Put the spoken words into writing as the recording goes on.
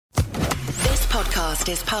podcast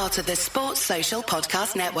is part of the Sports Social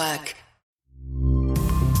Podcast Network.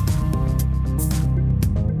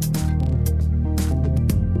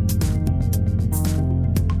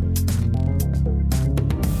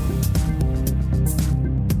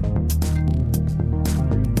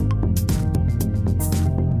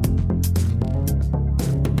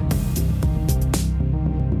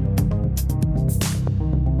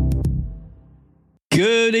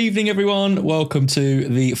 Good evening, everyone. Welcome to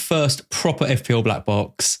the first proper FPL Black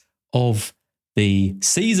Box of the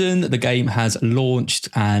season. The game has launched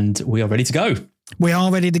and we are ready to go. We are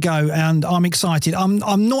ready to go and I'm excited. I'm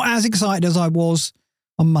not as excited as I was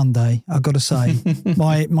on Monday, I've got to say.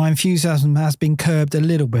 My enthusiasm has been curbed a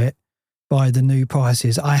little bit by the new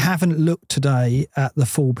prices. I haven't looked today at the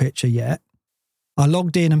full picture yet. I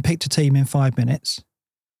logged in and picked a team in 5 minutes.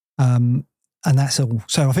 And that's all.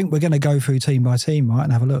 So I think we're going to go through team by team, right,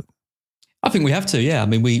 and have a look. I think we have to, yeah. I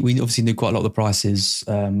mean, we obviously knew quite a lot of the prices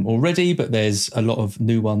already, but there's a lot of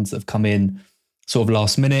new ones that have come in sort of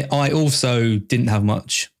last minute. I also didn't have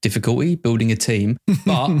much difficulty building a team,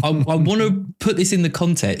 but I want to put this in the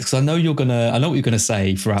context because I know what you're going to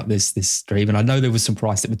say throughout this stream, and I know there was some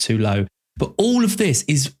prices that were too low, but all of this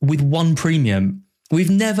is with one premium.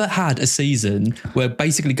 We've never had a season where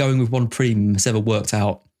basically going with one premium has ever worked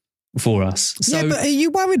out for us. So, yeah, but are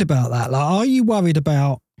you worried about that? Like, are you worried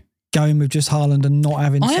about going with just Haaland and not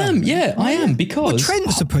having I am, because... Well,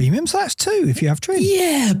 Trent's the premium, so that's two if you have Trent.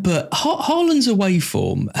 Yeah, but Haaland's away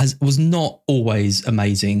form was not always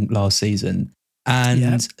amazing last season.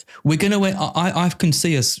 And we're going to... I can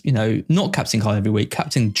see us, not captaining Haaland every week,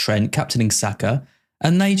 captaining Trent, captaining Saka,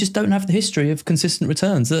 and they just don't have the history of consistent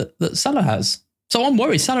returns that Salah has. So I'm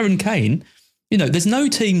worried. Salah and Kane... there's no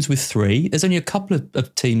teams with three. There's only a couple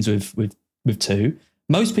of teams with two.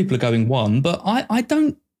 Most people are going one, but I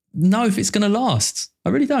don't know if it's going to last. I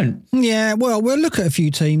really don't. Yeah, well, we'll look at a few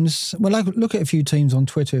teams. We'll look at a few teams on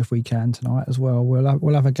Twitter if we can tonight as well.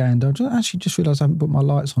 We'll have a gander. I actually just realised I haven't put my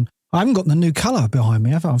lights on. I haven't got the new colour behind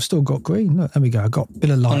me, have I? I've still got green. Look, there we go. I've got a bit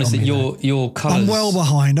of light. Honestly, on me your colours... I'm well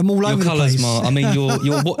behind. I'm all over the place. Your colours, Mark. I mean,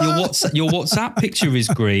 your WhatsApp picture is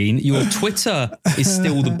green. Your Twitter is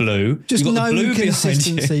still the blue. Just You've got no the blue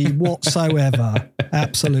consistency whatsoever.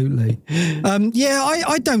 Absolutely.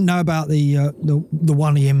 I don't know about the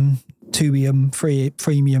 1EM, 2EM,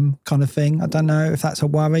 3EM kind of thing. I don't know if that's a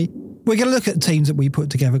worry. We're going to look at the teams that we put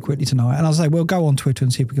together quickly tonight. And I'll say we'll go on Twitter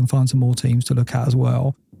and see if we can find some more teams to look at as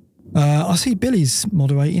well. I see Billy's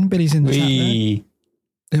moderating. Billy's in the chat there.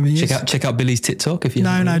 There he is. Check out Billy's TikTok if you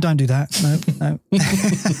No, don't do that. No.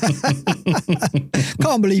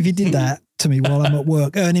 Can't believe he did that to me while I'm at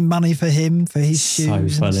work, earning money for him, for his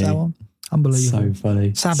shoes and so on. Unbelievable. So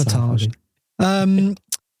funny. Sabotage. So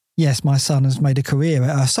yes, my son has made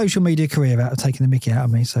a social media career out of taking the mickey out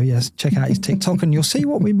of me. So yes, check out his TikTok and you'll see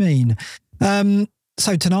what we mean.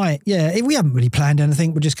 So tonight, we haven't really planned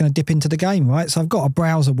anything. We're just going to dip into the game, right? So I've got a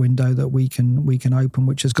browser window that we can open,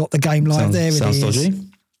 which has got the game live. There it is. Dodgy.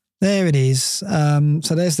 There it is.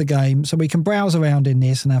 So there's the game. So we can browse around in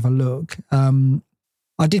this and have a look.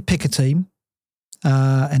 I did pick a team,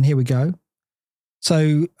 and here we go.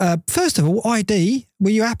 So first of all, ID. Were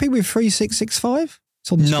you happy with 3665?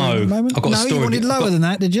 No, I've got a story. You wanted lower than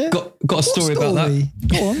that, did you? Got a story about that.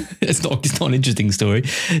 Go on. It's not an interesting story.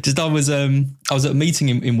 Just I was at a meeting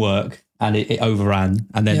in work and it overran,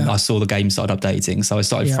 and then I saw the game started updating, so I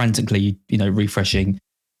started frantically, refreshing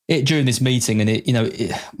it during this meeting,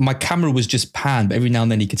 and my camera was just panned, but every now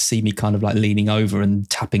and then you could see me kind of like leaning over and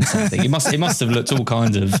tapping something. It must have looked all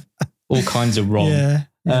kinds of wrong. Yeah.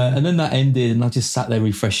 And then that ended, and I just sat there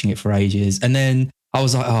refreshing it for ages, and then I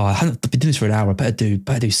was like, I haven't been doing this for an hour. I better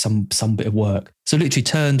do some bit of work. So literally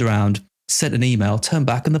turned around, sent an email, turned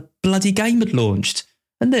back, and the bloody game had launched.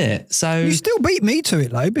 And there, so you still beat me to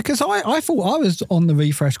it though, because I thought I was on the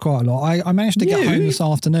refresh quite a lot. I managed to get home this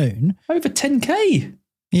afternoon. Over 10k.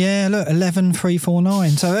 Yeah, look,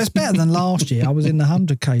 11,349. So that's better than last year. I was in the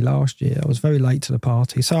 100k last year. I was very late to the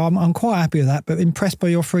party, so I'm quite happy with that. But impressed by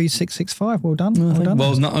your 3665. Well done. Well done.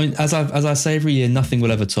 Well, as I say every year, nothing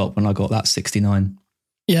will ever top when I got that 69.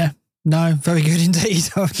 Yeah, no, very good indeed.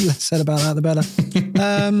 Less said about that, the better.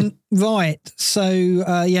 Right, so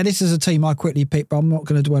this is a team I quickly picked, but I'm not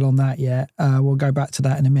going to dwell on that yet. We'll go back to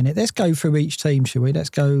that in a minute. Let's go through each team, shall we?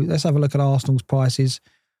 Let's have a look at Arsenal's prices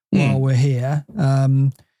while we're here.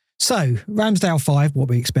 So, Ramsdale 5, what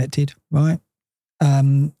we expected, right?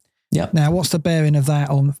 Now, what's the bearing of that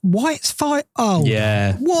on White's 5? Oh,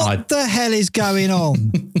 yeah. What the hell is going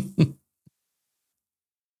on?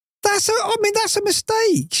 That's a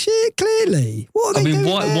mistake. Shit, clearly. What are they doing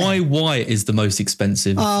why White is the most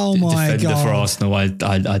expensive defender for Arsenal? I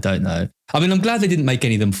don't know. I mean, I'm glad they didn't make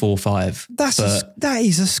any of them 4-5. That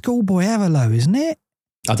is a schoolboy error low, isn't it?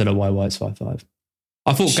 I don't know why White's 5-5.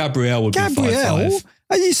 I thought Gabriel would be 5-5.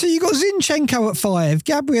 So you got Zinchenko at 5,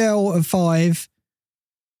 Gabriel at 5.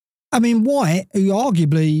 I mean, White, who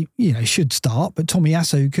arguably, should start, but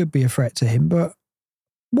Tomiyasu could be a threat to him. But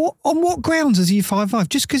on what grounds is he 5-5?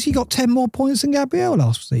 Just because he got 10 more points than Gabriel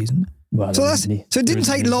last season? Well, so it didn't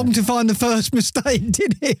take long to find the first mistake,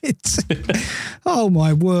 did it? Oh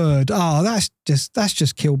my word! Oh, that's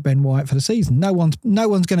just killed Ben White for the season. No one's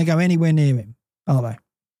going to go anywhere near him, are they?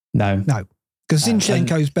 No, because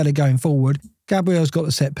Zinchenko's better going forward. Gabriel's got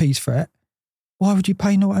the set piece threat. Why would you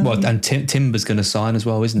pay not only? Well, and Timber's going to sign as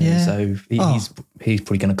well, isn't he? So he's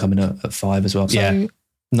probably going to come in at 5 as well. So, I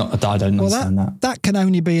don't understand that. That can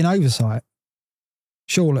only be an oversight,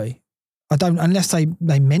 surely. I don't, unless they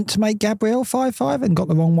meant to make Gabriel 5-5 and got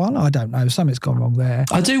the wrong one. I don't know. Something's gone wrong there.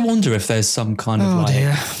 I do wonder if there's some kind of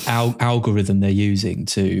algorithm they're using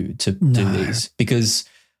to do these, because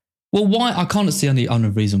White, I can't see any other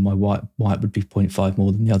reason why White would be 0.5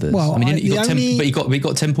 more than the others. Well, I mean, you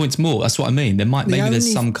got 10 points more. That's what I mean.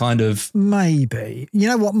 There's some kind of maybe. You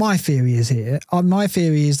know what my theory is here? My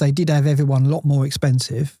theory is they did have everyone a lot more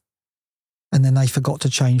expensive, and then they forgot to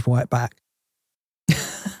change White back.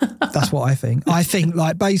 That's what I think. I think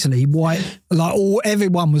basically White,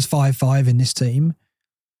 everyone was 5-5 in this team,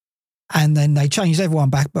 and then they changed everyone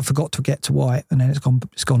back but forgot to get to White, and then it's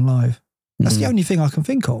gone live. That's the only thing I can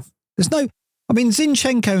think of.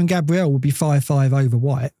 Zinchenko and Gabriel would be 5-5 over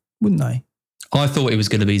White, wouldn't they? I thought it was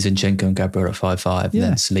going to be Zinchenko and Gabriel at 5-5, and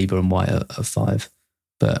then Saliba and White at 5.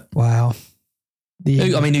 But wow.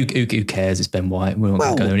 Who cares? It's Ben White. We're not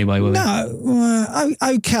going to go there anyway, will we? No,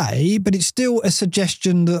 okay, but it's still a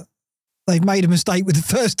suggestion that they've made a mistake with the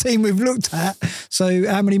first team we've looked at. So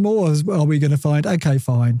how many more are we going to find? Okay,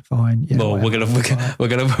 fine. Yeah, well, we're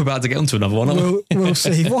about to get onto another one. We'll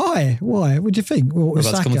see. Why? What do you think? Well,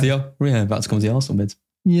 about to come with the Arsenal bids.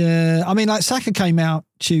 Yeah, Saka came out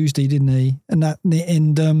Tuesday, didn't he? And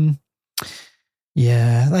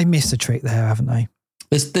they missed the trick there, haven't they?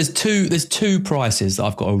 There's two prices that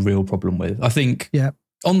I've got a real problem with. I think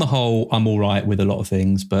on the whole, I'm all right with a lot of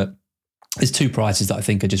things, but there's two prices that I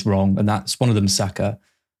think are just wrong, and that's one of them Saka,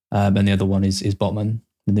 and the other one is Botman,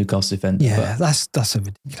 the Newcastle defender. Yeah, that's a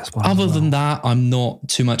ridiculous one. Other than that, I'm not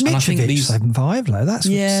too much. Mitrovic, and I think these 7.5 though. That's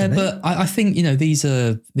silly. But I think these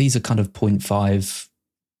are kind of 0.5,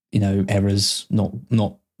 errors, not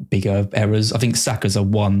bigger errors. I think Saka's a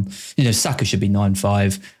 1. Saka should be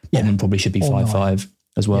 9.5. Botman probably should be 5.5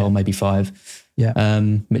 as well, maybe 5. Yeah.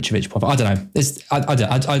 Mitrovic, I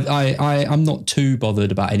don't know. I'm not too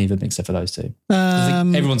bothered about any of them except for those two. I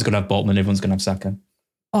think everyone's going to have Botman, everyone's going to have Saka.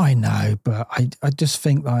 I know, but I just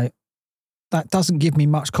think that doesn't give me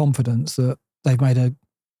much confidence that they've made an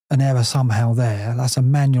error somehow there. That's a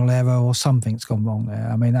manual error or something's gone wrong there.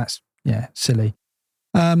 I mean, that's silly.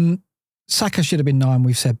 Saka should have been 9,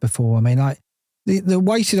 we've said before. I mean, the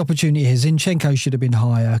wasted opportunity is Zinchenko should have been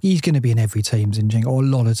higher. He's going to be in every team, Zinchenko, or a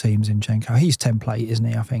lot of teams, Zinchenko. He's template, isn't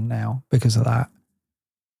he, I think, now, because of that.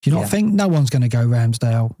 Do you not think? No one's going to go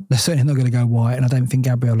Ramsdale. They're certainly not going to go White, and I don't think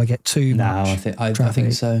Gabriel will get too much. No, I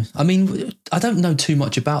think so. I mean, I don't know too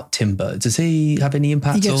much about Timber. Does he have any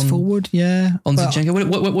impact on... He gets forward, on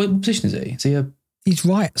Zinchenko? What position is he? Is he He's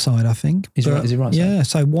right side, I think. Is he right side? Yeah,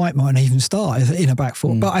 so White might not even start in a back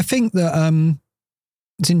four. But I think that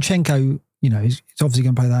Zinchenko... he's obviously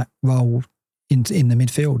going to play that role in the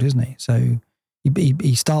midfield, isn't he? So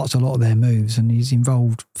he starts a lot of their moves, and he's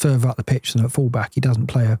involved further up the pitch than at fullback. He doesn't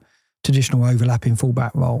play a traditional overlapping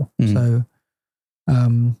fullback role. So,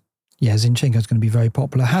 Zinchenko's going to be very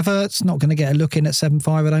popular. Havertz not going to get a look in at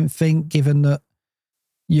 7.5, I don't think, given that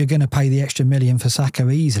you're going to pay the extra $1 million for Saka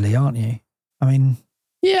easily, aren't you? I mean...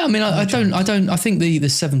 Yeah, I mean, I think the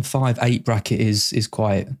 7.5-8 bracket is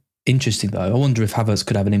quite... interesting though. I wonder if Havertz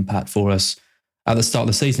could have an impact for us at the start of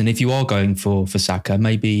the season. If you are going for Saka,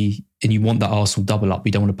 maybe, and you want that Arsenal double up,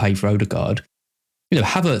 you don't want to pay for Odegaard.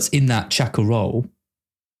 Havertz in that Xhaka role,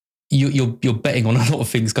 you're betting on a lot of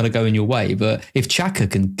things going to go in your way. But if Xhaka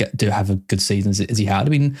can have a good season as he had, I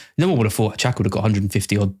mean, no one would have thought Xhaka would have got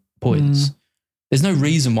 150 odd points. There's no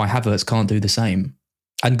reason why Havertz can't do the same.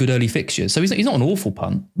 And good early fixtures. So he's not an awful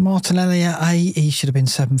punt. Martinelli at 8, he should have been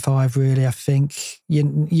 7.5 really, I think.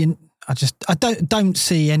 I don't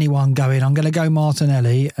see anyone going, I'm going to go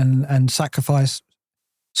Martinelli and sacrifice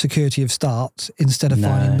security of start instead of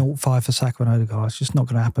finding 0.5 for Saka and Odegaard. It's just not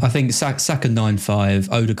going to happen. I think Saka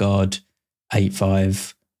 9.5, Odegaard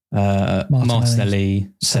 8.5,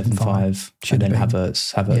 Martinelli 7.5, and then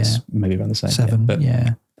Havertz maybe around the same. 7, but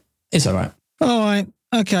it's all right. All right.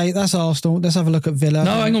 Okay, that's Arsenal. Let's have a look at Villa.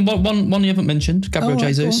 No, hang on. One you haven't mentioned, Gabriel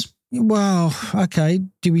Jesus. Well, okay.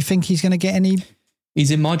 Do we think he's going to get any?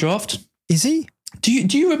 He's in my draft. Is he? Do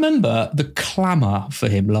you remember the clamour for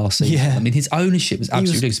him last season? Yeah. I mean, his ownership was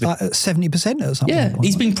absolutely like at 70% or something. Yeah,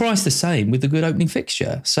 he's been priced the same with the good opening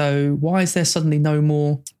fixture. So why is there suddenly no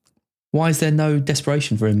more? Why is there no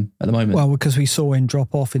desperation for him at the moment? Well, because we saw him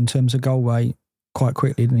drop off in terms of goal rate quite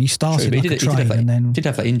quickly. And he started like a train and then... did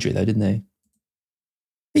have that injury though, didn't he?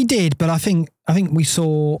 He did, but I think we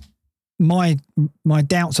saw my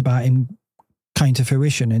doubts about him came to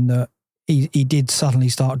fruition in that he did suddenly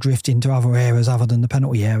start drifting to other areas other than the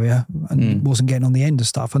penalty area and wasn't getting on the end of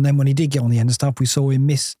stuff. And then when he did get on the end of stuff, we saw him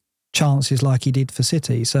miss chances like he did for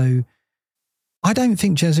City. So I don't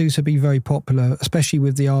think Jesus would be very popular, especially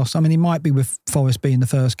with the Arsenal. I mean, he might be with Forest being the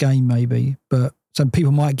first game maybe, but some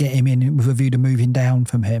people might get him in with a view to moving down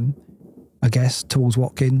from him, I guess, towards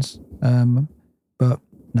Watkins. But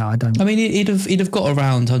no, I don't. I mean, he'd have got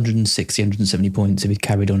around 160, 170 points if he'd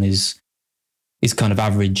carried on his kind of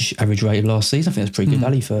average rate of last season. I think that's pretty good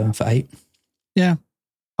value for 8. Yeah.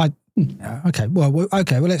 Okay. Well,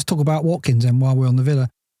 let's talk about Watkins then while we're on the Villa.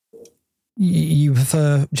 You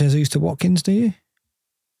prefer Jesus to Watkins, do you?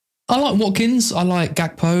 I like Watkins. I like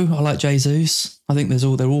Gakpo. I like Jesus. I think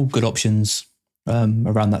they're all good options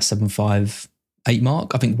around that 7-5-8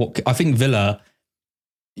 mark. I think Villa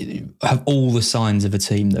have all the signs of a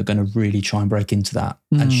team that are going to really try and break into that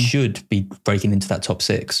and should be breaking into that top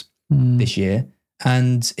 6 this year.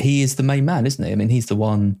 And he is the main man, isn't he? I mean, he's the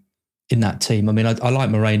one in that team. I mean, I like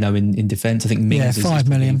Moreno in defence. I think Mings is 5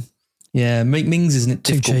 million. Yeah, Mings isn't a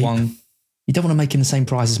difficult cheap. one. You don't want to make him the same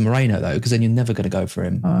price as Moreno, though, because then you're never going to go for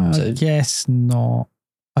him. I guess not.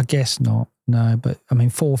 No, but I mean,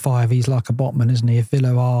 4-5, he's like a botman, isn't he? If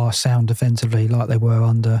Villa are sound defensively like they were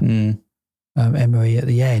under Emery at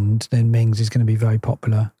the end, then Mings is going to be very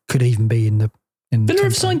popular. Could even be in the Villa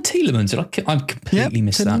have signed Tielemans. I completely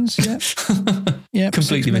missed that. Yeah,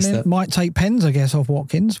 completely missed that. Might take pens, I guess, off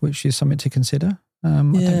Watkins, which is something to consider. I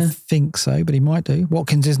don't think so, but he might do.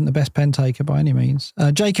 Watkins isn't the best pen taker by any means.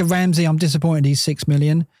 Jacob Ramsey, I'm disappointed he's 6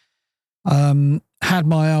 million. Had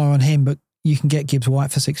my eye on him, but you can get Gibbs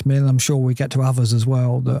White for 6 million. I'm sure we get to others as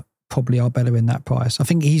well that probably are better in that price. I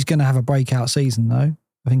think he's going to have a breakout season, though.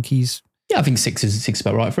 I think 6 is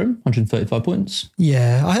about right for him. 135 points.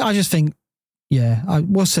 Yeah, I just think. Yeah,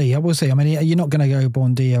 we'll see. I mean, you're not going to go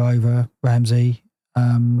Bondia over Ramsey.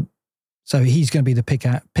 So he's going to be the pick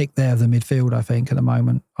there of the midfield, I think, at the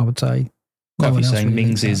moment, I would say. Quite no saying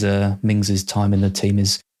really Mings' time in the team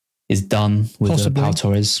is done with Pau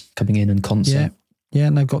Torres coming in and Conce. Yeah,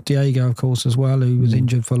 and they've got Diego, of course, as well, who was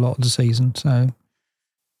injured for a lot of the season. So,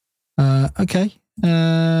 okay.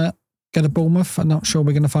 Go to Bournemouth. I'm not sure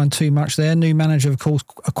we're going to find too much there. New manager, of course,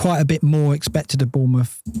 quite a bit more expected of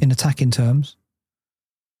Bournemouth in attacking terms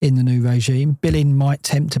in the new regime. Billing might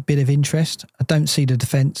tempt a bit of interest. I don't see the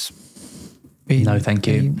defence being... No, thank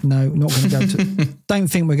you. No, not going to go to... Don't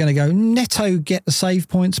think we're going to go. Neto get the save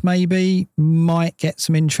points maybe. Might get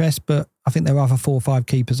some interest, but I think there are other 4 or 5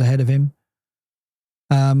 keepers ahead of him.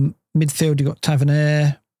 Midfield, you've got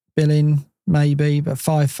Tavernier, Billing, maybe, but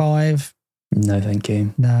 5-5. No, thank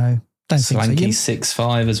you. No. Don't Solanke think so.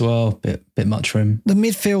 6-5 as well. Bit much for him. The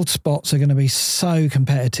midfield spots are going to be so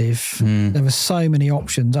competitive. There are so many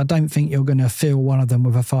options. I don't think you're going to fill one of them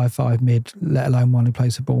with a 5-5 mid, let alone one who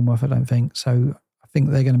plays for Bournemouth. I don't think so. I think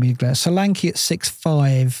they're going to be glad. Solanke at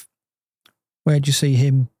 6-5. Where do you see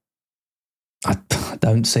him? I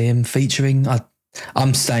don't see him featuring.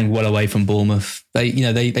 I'm staying well away from Bournemouth. They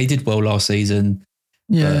did well last season.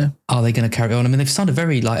 Yeah. Are they going to carry on? I mean, they've signed a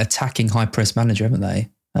very attacking high press manager, haven't they?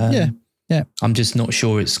 Yeah. I'm just not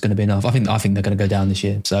sure it's going to be enough. I think they're going to go down this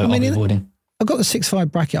year, so I'll be avoiding. I've got the 6-5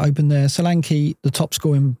 bracket open there. Solanke, the top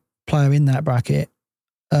scoring player in that bracket.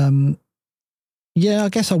 I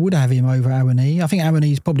guess I would have him over Aroni. I think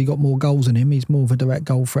Aroni's probably got more goals than him. He's more of a direct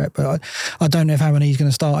goal threat, but I don't know if Aroni's going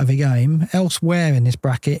to start every game. Elsewhere in this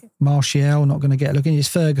bracket, Martial not going to get a look in. It's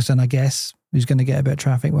Ferguson, I guess, who's going to get a bit of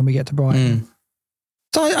traffic when we get to Brighton.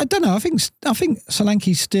 So I don't know. I think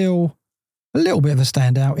Solanke's still a little bit of a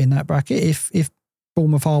standout in that bracket if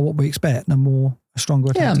Bournemouth are what we expect and more a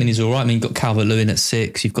stronger attack. Yeah, I mean, he's all right. I mean, you've got Calvert-Lewin at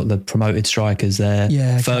 6. You've got the promoted strikers there.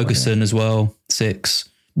 Yeah, Ferguson as well, 6.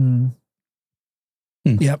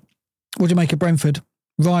 Yep. What do you make of Brentford?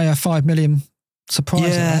 Raya, 5 million.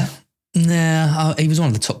 Surprise. He was one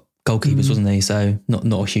of the top goalkeepers, wasn't he? So not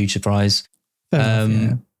a huge surprise.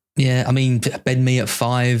 Yeah, I mean, Ben Mee at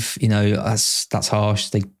 5, that's harsh.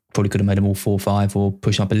 They probably could have made them all 4-5 or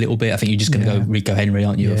push up a little bit. I think you're just going to go Rico Henry,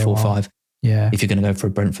 aren't you, at 4-5? Yeah. If you're going to go for a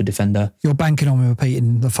Brentford defender. You're banking on him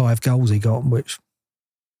repeating the 5 goals he got, which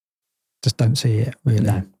Just don't see it,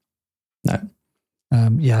 really. No.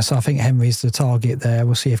 So I think Henry's the target there.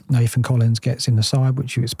 We'll see if Nathan Collins gets in the side,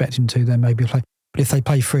 which you expect him to, then maybe play. But if they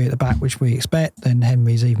play 3 at the back, which we expect, then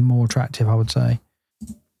Henry's even more attractive, I would say.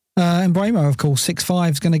 And Bramo, of course,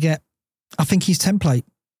 6'5", is going to get, I think, his template.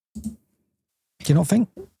 Do you not think?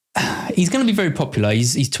 He's going to be very popular.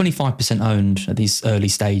 He's 25% owned at this early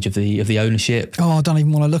stage of the ownership. Oh, I don't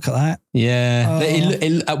even want to look at that. Yeah.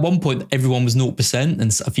 At one point, everyone was 0%,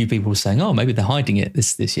 and a few people were saying, "Oh, maybe they're hiding it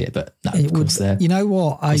this year." But no, of course they're. You know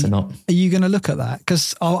what? Are you going to look at that?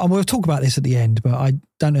 Because we'll talk about this at the end, but I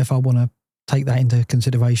don't know if I want to take that into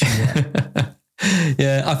consideration yet.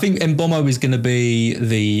 Yeah, I think Mbomo is going to be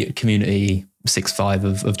the community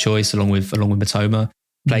 6'5" of choice, along with Matoma.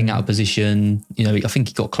 Playing out of position, I think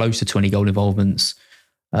he got close to 20 goal involvements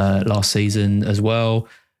last season as well.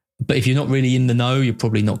 But if you're not really in the know, you're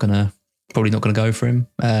probably not gonna go for him.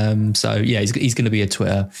 So yeah, he's going to be a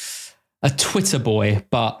Twitter boy.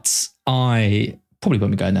 But I probably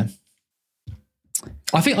won't be going there.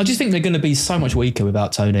 I just think they're going to be so much weaker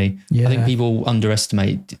without Tony. Yeah. I think people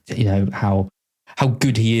underestimate, how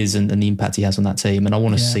good he is and the impact he has on that team. And I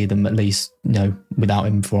want to see them at least, without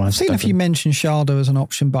him before I've seen a few mention Shardo as an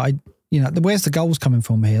option, but where's the goals coming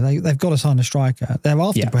from here? They've got to sign a striker. They're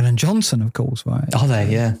after Brennan Johnson, of course, right? Are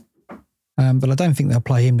they? Yeah. But I don't think they'll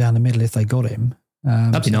play him down the middle if they got him.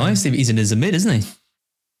 That'd be nice. He's in as a mid, isn't he?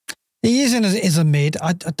 He is in as a mid.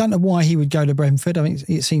 I don't know why he would go to Brentford. I mean,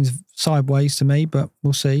 it seems sideways to me, but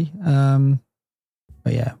we'll see.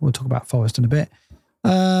 But yeah, we'll talk about Forest in a bit.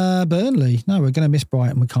 Burnley. No, we're going to miss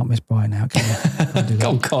Brighton. We can't miss Brighton now, can we?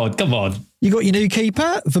 Oh, God, come on. You got your new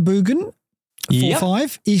keeper, Verboegen,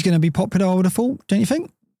 4-5. He's going to be popular, I would have thought, don't you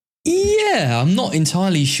think? Yeah, I'm not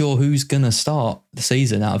entirely sure who's going to start the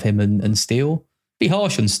season out of him and Steele. Be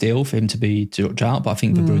harsh on Steele for him to be dropped out, but I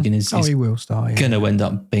think Verboegen is he will start, going to end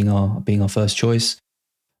up being our first choice.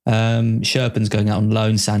 Sherpen's going out on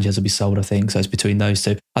loan. Sanchez will be sold, I think. So it's between those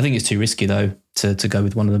two. I think it's too risky, though, to go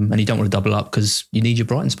with one of them. And you don't want to double up because you need your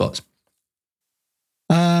Brighton spots.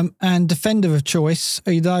 And defender of choice,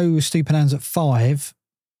 although Stupiñán's at 5,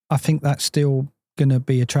 I think that's still going to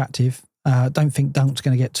be attractive. I don't think Dunk's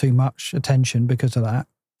going to get too much attention because of that.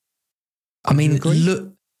 I mean,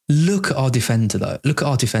 look at our defender, though. Look at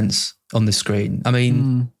our defence on the screen. I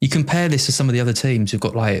mean, you compare this to some of the other teams who've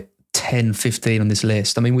got like 10, 15 on this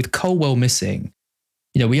list. I mean, with Colwell missing,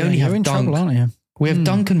 we only have Dunk. Trouble, aren't you? We have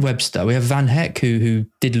Dunk and Webster. We have Van Heck, who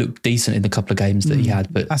did look decent in the couple of games that he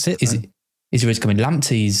had, but that's it. Is risk coming?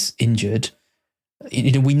 Lamptey's injured.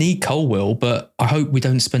 We need Colwell, but I hope we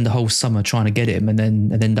don't spend the whole summer trying to get him and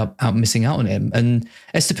then end up missing out on him. And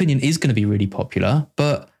Estepinian is going to be really popular,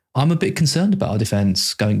 but I'm a bit concerned about our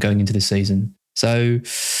defence going into this season. So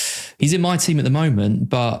he's in my team at the moment,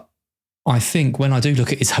 but I think when I do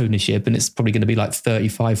look at his ownership, and it's probably going to be like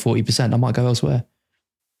 35, 40%, I might go elsewhere.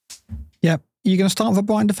 Yeah. Are you going to start with a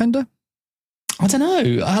Brighton defender? I don't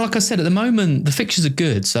know. Like I said, at the moment, the fixtures are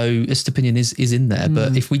good, so Estepinian is in there.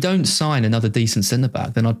 But if we don't sign another decent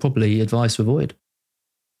centre-back, then I'd probably advise to avoid.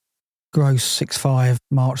 Gross 6'5",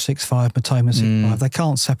 March 6'5", Matoma 6'5". They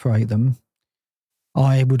can't separate them.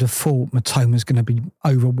 I would have thought Matoma's going to be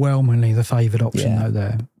overwhelmingly the favoured option, though,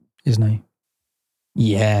 there, isn't he?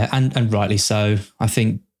 Yeah, and rightly so. I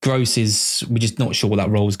think Gross we're just not sure what that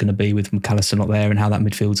role is going to be with McAllister not there and how that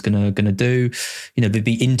midfield's going to do.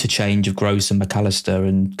 The interchange of Gross and McAllister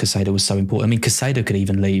and Caicedo was so important. I mean, Caicedo could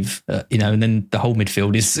even leave, and then the whole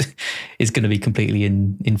midfield is going to be completely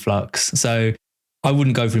in flux. So I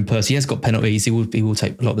wouldn't go for him personally. He has got penalties. He will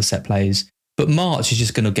take a lot of the set plays. But March is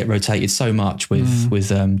just going to get rotated so much with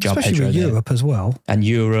João Pedro with Europe as well. And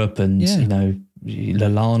Europe and,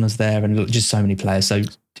 Lallana's there and just so many players. So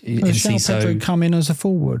João Pedro come in as a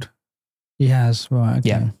forward? He has, right. Okay.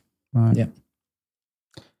 Yeah. Right. Yeah.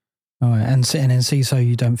 All right. And sitting in Ciso,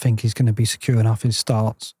 you don't think he's going to be secure enough in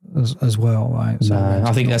starts as well, right? So no,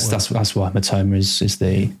 I think that's why Matoma is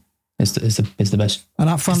the best. And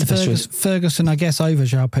up front, Ferguson, I guess, over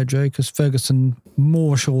João Pedro, because Ferguson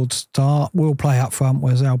more assured start, will play up front,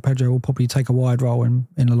 whereas João Pedro will probably take a wide role in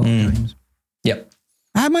a lot of games. Yep.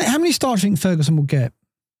 How many starts do you think Ferguson will get?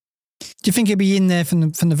 Do you think he'll be in there from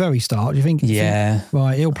the very start? Do you think? Yeah.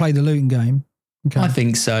 Right, he'll play the Luton game. Okay. I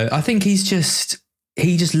think so. I think he just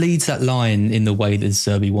leads that line in the way that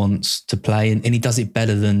Zerbi wants to play, and he does it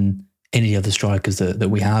better than any other strikers that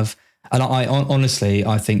we have. And I honestly,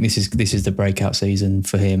 I think this is the breakout season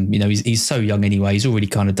for him. He's so young anyway. He's already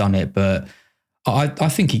kind of done it, but I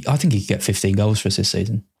think he could get 15 goals for us this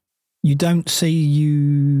season. You don't see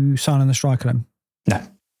you signing the striker then?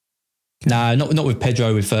 No, not with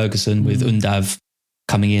Pedro, with Ferguson, with Undav,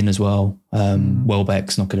 coming in as well.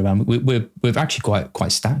 Welbeck's knocking around. We're actually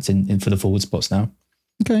quite stacked in for the forward spots now.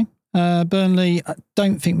 Okay. Burnley, I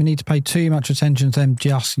don't think we need to pay too much attention to them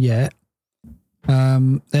just yet.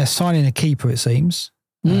 They're signing a keeper, it seems.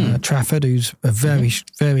 Trafford, who's a very,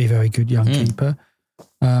 very, very good young keeper.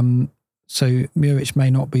 So Muric may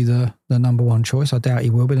not be the number one choice. I doubt he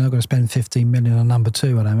will, but they're not going to spend 15 million on number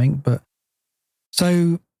 2, I don't think. But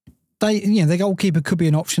so their goalkeeper could be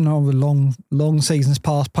an option over long seasons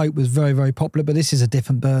past. Pope was very, very popular, but this is a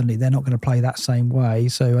different Burnley. They're not going to play that same way.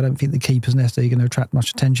 So I don't think the keeper's necessarily going to attract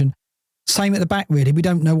much attention. Same at the back, really. We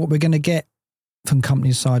don't know what we're going to get from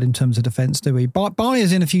Company's side in terms of defence, do we?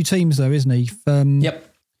 Bayer's in a few teams, though, isn't he?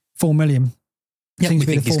 Yep. 4 million. Seems to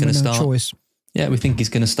be the 4 million choice. Yeah, we think he's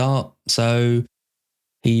going to start. So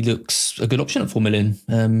he looks a good option at 4 million.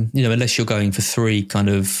 Unless you're going for 3 kind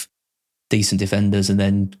of decent defenders and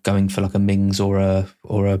then going for like a Mings or a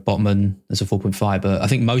Botman as a 4.5. But I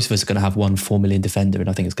think most of us are going to have 1 4 million defender, and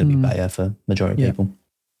I think it's going to be better for majority of people.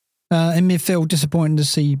 In midfield, disappointing to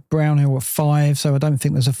see Brownhill at 5, so I don't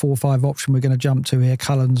think there's a 4-5 option we're going to jump to here.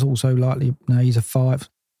 Cullen's also likely, no, he's a 5.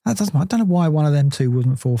 I don't know why one of them two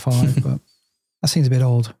wasn't 4-5, but that seems a bit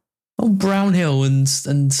odd. Oh, Brownhill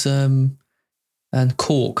and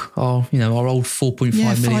Cork are, our old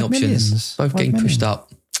 4.5 million options. Millions. Both getting pushed up.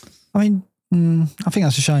 I mean, I think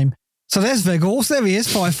that's a shame. So there's Weghorst. There he is,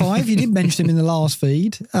 5.5. You did mention him in the last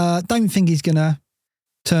feed. Don't think he's going to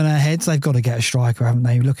turn our heads. They've got to get a striker, haven't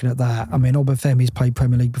they? Looking at that. I mean, Obafemi's played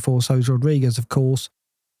Premier League before, so's Rodriguez, of course.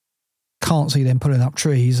 Can't see them putting up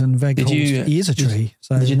trees, and Weghorst, he is a tree.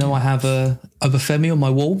 Did you know I have Obafemi on my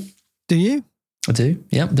wall? Do you? I do,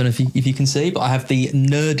 yeah. Don't know if you can see, but I have the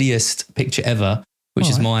nerdiest picture ever, which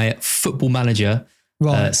is my Football Manager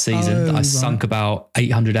season that I sunk about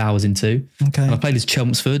 800 hours into. Okay. And I played as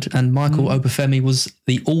Chelmsford, and Michael Obafemi was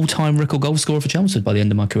the all-time record goal scorer for Chelmsford by the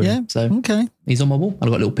end of my career. Yeah. So he's on my wall. I've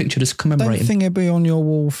got a little picture just commemorating. Don't think he'll be on your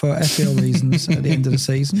wall for FPL reasons at the end of the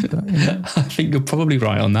season. But, I think you're probably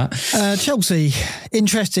right on that. Chelsea,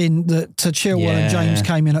 interesting that Chilwell and James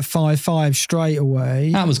came in at 5.5 straight away.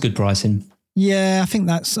 That was good pricing. Yeah, I think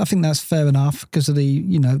that's fair enough because of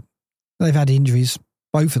the, they've had injuries.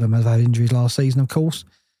 Both of them have had injuries last season, of course.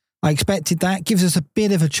 I expected that. Gives us a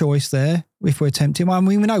bit of a choice there if we're tempted. Well, I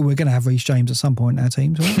mean, we know we're going to have Reece James at some point in our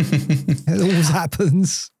teams, right? It always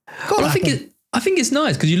happens. Well, I think it's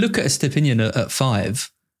nice because you look at a Stepinian at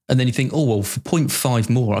 5 and then you think, oh, well, for 0.5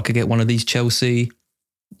 more, I could get one of these Chelsea,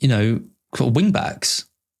 sort of wing backs.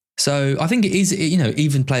 So I think it is,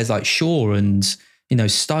 even players like Shaw and,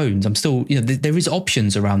 Stones, I'm still, there is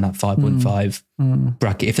options around that 5.5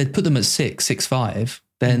 bracket. If they'd put them at 6.5,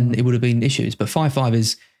 then it would have been issues. But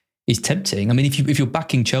 5.5 is tempting. I mean, if you're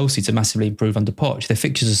backing Chelsea to massively improve under Poch, their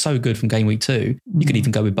fixtures are so good from game week 2, you could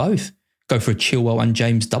even go with both. Go for a Chilwell and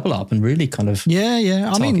James double up and really kind of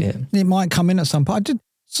I mean, it might come in at some point.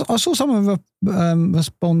 I saw someone with a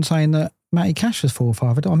response saying that Matty Cash was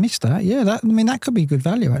 4.5. I missed that. Yeah, that could be good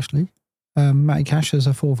value actually. Matty Cash as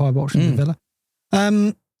a 4.5 option for Villa.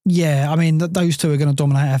 I mean, those two are going to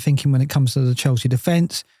dominate our thinking when it comes to the Chelsea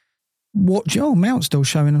defence. Mount's still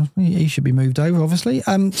showing. He should be moved over, obviously.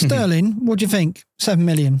 Sterling, what do you think? 7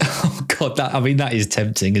 million. Oh, God, that is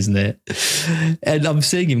tempting, isn't it? And I'm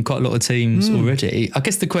seeing him quite a lot of teams already. I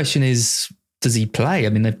guess the question is, does he play? I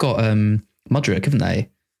mean, they've got Mudryk, haven't they?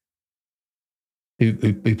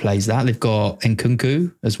 Who plays that? They've got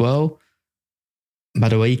Nkunku as well.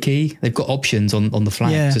 Madueke. They've got options on the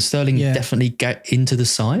flank. Yeah, so Sterling definitely get into the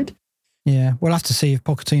side. Yeah, we'll have to see if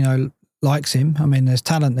Pochettino likes him. I mean, there's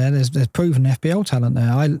talent there. There's proven FPL talent there.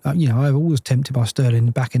 I'm always tempted by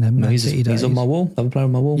Sterling back in the Man City days. He's on my wall. Another player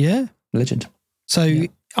on my wall. Yeah, legend. So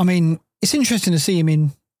I mean, it's interesting to see him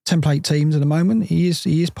in template teams at the moment. He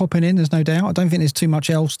is popping in. There's no doubt. I don't think there's too much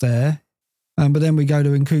else there. But then we go to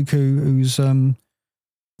Nkunku, who's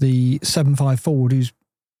the 7.5 forward, who's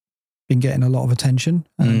been getting a lot of attention.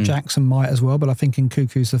 Jackson might as well, but I think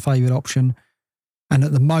Nkunku's the favourite option. And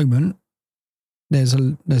at the moment, there's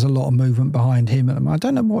a lot of movement behind him. I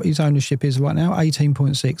don't know what his ownership is right now.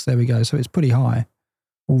 18.6. There we go. So it's pretty high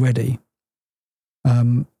already.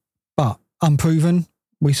 But unproven.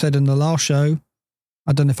 We said in the last show,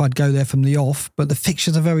 I don't know if I'd go there from the off, but the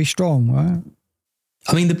fixtures are very strong, right?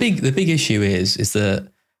 I mean, the big issue is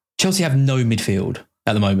that Chelsea have no midfield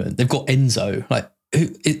at the moment. They've got Enzo.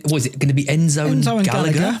 Was it going to be Enzo and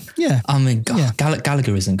Gallagher? Yeah. I mean,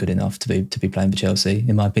 Gallagher isn't good enough to be playing for Chelsea,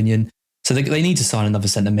 in my opinion. So they need to sign another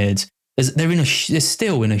centre mid. They're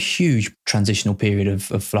still in a huge transitional period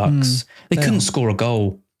of flux. They couldn't score a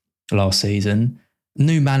goal last season.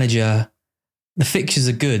 New manager. The fixtures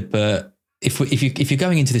are good, but if you're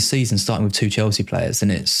going into this season starting with 2 Chelsea players,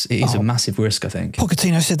 then it is a massive risk, I think.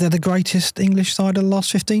 Pochettino said they're the greatest English side of the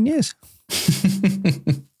last 15 years.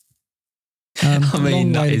 I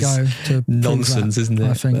mean, that is nonsense, isn't it?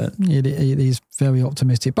 I think it is very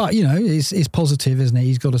optimistic. But, it's positive, isn't it?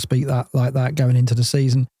 He's got to speak that like that going into the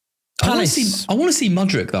season. I want to see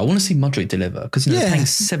Mudryk, though. I want to see Mudryk deliver because they're paying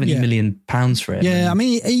 £70 million for him. Yeah, I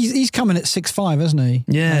mean, he's coming at 6'5", isn't he?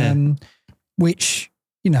 Yeah. Which,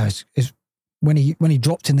 is when he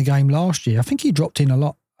dropped in the game last year, I think he dropped in a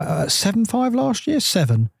lot, 7'5" last year,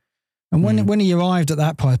 7. And when he arrived at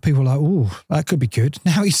that price, people were like, "Oh, that could be good."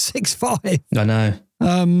 Now he's 6'5". I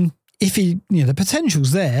know. If he, the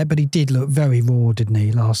potential's there, but he did look very raw, didn't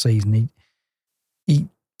he? Last season, he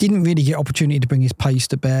didn't really get opportunity to bring his pace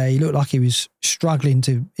to bear. He looked like he was struggling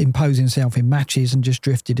to impose himself in matches and just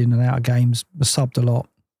drifted in and out of games. Was subbed a lot.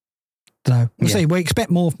 So we'll see. We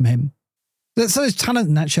expect more from him. There's talent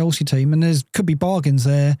in that Chelsea team, and could be bargains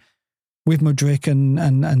there. With Mudryk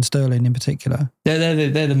and Sterling in particular.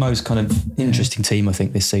 They're the most kind of interesting team, I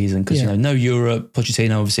think, this season because, no Europe.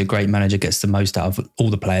 Pochettino, obviously a great manager, gets the most out of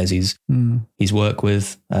all the players he's worked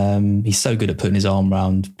with. He's so good at putting his arm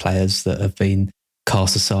around players that have been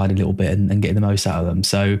cast aside a little bit and getting the most out of them.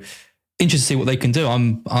 So interested to see what they can do.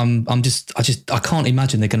 I can't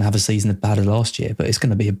imagine they're going to have a season as bad as last year, but it's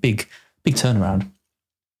going to be a big turnaround.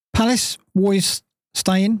 Palace, Royce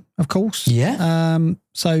staying, of course. Yeah.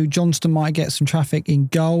 So Johnston might get some traffic in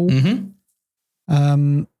goal.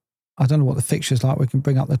 Mm-hmm. I don't know what the fixture's like. We can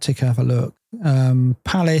bring up the ticker, have a look.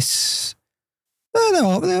 Palace, they're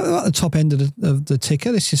at the top end of the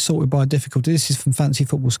ticker. This is sorted by difficulty. This is from Fancy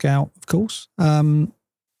Football Scout, of course.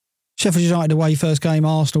 Sheffield United away, first game,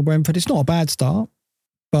 Arsenal, Brentford. It's not a bad start,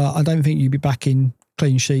 but I don't think you'd be backing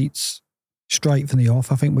clean sheets straight from the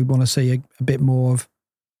off. I think we want to see a bit more of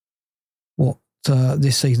what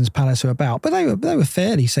this season's Palace are about. But they were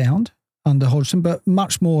fairly sound under Hodgson, but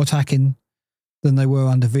much more attacking than they were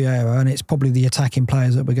under Vieira, and it's probably the attacking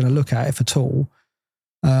players that we're going to look at, if at all.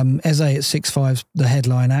 Eze at 6'5", the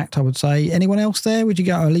headline act, I would say. Anyone else there? Would you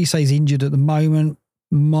go? Elise's injured at the moment,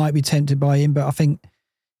 might be tempted by him, but I think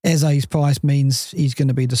Eze's price means he's going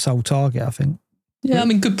to be the sole target, I think. Yeah, I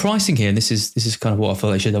mean, good pricing here, and this is kind of what I thought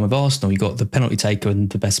they should have done with Arsenal. You got the penalty taker and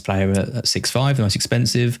the best player at 6'5", the most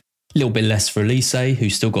expensive. A little bit less for Elise,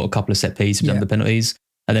 who's still got a couple of set pieces under the penalties.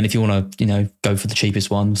 And then if you want to, go for the cheapest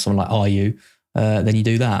one, someone like Ayew, then you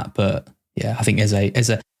do that. But yeah, I think Eze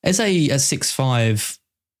at 6'5"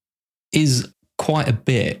 is quite a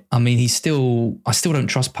bit. I mean, I still don't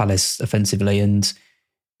trust Palace offensively, and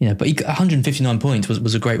but 159 points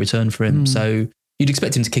was a great return for him. So you'd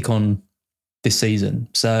expect him to kick on this season.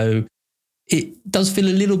 So it does feel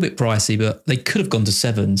a little bit pricey, but they could have gone to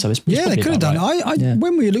 7. So it's they could have done. Right.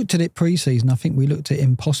 When we looked at it pre-season, I think we looked at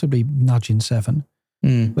him possibly nudging 7.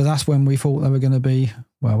 But that's when we thought they were going to be.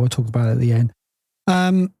 Well, we'll talk about it at the end.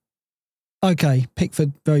 Okay,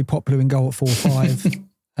 Pickford very popular in goal at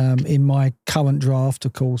 4-5. In my current draft,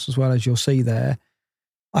 of course, as well as you'll see there,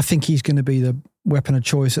 I think he's going to be the weapon of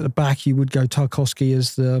choice at the back. You would go Tarkowski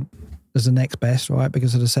as the next best, right?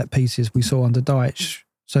 Because of the set pieces we saw under Dyche.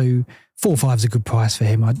 So 4-5 is a good price for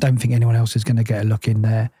him. I don't think anyone else is going to get a look in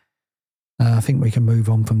there. I think we can move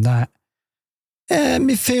on from that.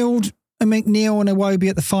 Midfield, McNeil and Iwobi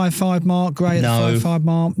at the 5-5 mark, Gray at the 5-5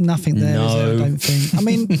 mark. Nothing there, is there? I don't think. I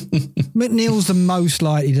mean, McNeil's the most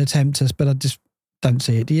likely to tempt us, but I just don't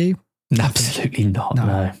see it. Do you? Absolutely not.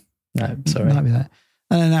 No, sorry. Might be that.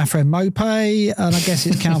 And then Afred Mope, and I guess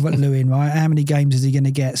it's Calvert-Lewin, right? How many games is he going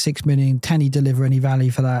to get? 6 million. Can he deliver any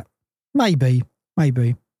value for that? Maybe.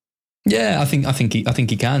 Yeah, I think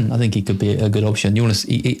he can. I think he could be a good option. You want to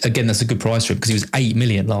see, again? That's a good price for him because he was 8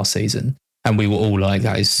 million last season, and we were all like,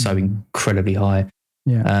 "That is so incredibly high."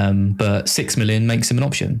 Yeah. But 6 million makes him an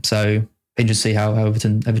option. So interesting to see how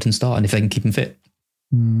Everton start and if they can keep him fit.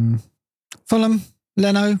 Fulham,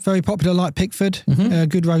 Leno, very popular like Pickford.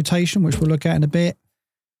 Good rotation, which we'll look at in a bit.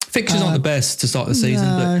 Fixtures aren't the best to start the season,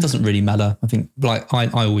 but it doesn't really matter. I think, I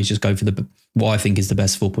always just go for what I think is the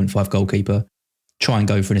best 4.5 goalkeeper. Try and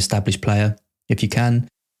go for an established player if you can.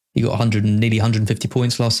 You got nearly 150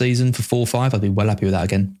 points last season for 4-5. I'd be well happy with that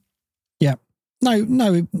again. Yeah. No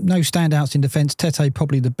standouts in defence. Tete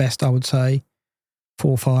probably the best, I would say.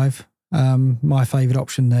 4-5. My favourite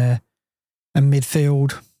option there. And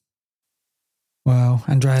midfield. Well,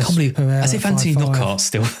 Andreas Pereira. As if Anthony Knockaert's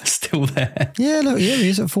still there. Yeah, look, here he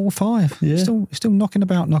is at 4-5. Yeah. Still knocking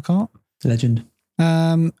about Knockaert. Legend.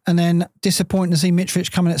 And then disappointing to see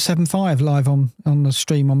Mitrovic coming at 7-5 live on the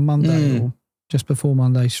stream on Monday or just before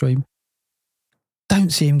Monday stream.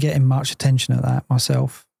 Don't see him getting much attention at that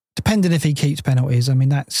myself. depending if he keeps penalties. I mean,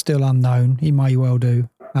 that's still unknown. He may well do.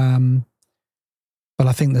 But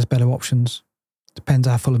I think there's better options. Depends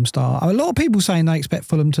how Fulham start. A lot of people saying they expect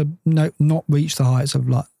Fulham to not reach the heights of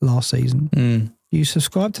last season. Do you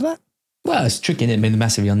subscribe to that? Well, it's tricky. I mean, they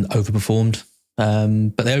massively overperformed.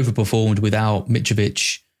 But they overperformed without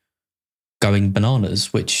Mitrovic going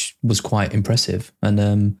bananas, which was quite impressive. And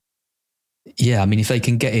I mean, if they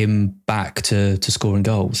can get him back to scoring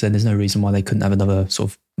goals, then there's no reason why they couldn't have another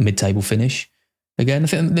sort of mid-table finish. Again, I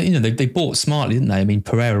think, they bought smartly, didn't they? I mean,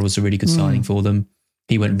 Pereira was a really good signing for them.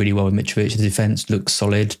 He went really well with Mitrovic. The defence looked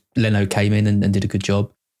solid. Leno came in and did a good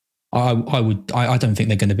job. I don't think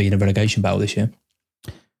they're going to be in a relegation battle this year.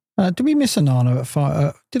 Did we miss Onana at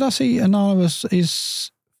 5? Did I see Onana is...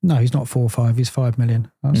 No, he's not 4-5. He's 5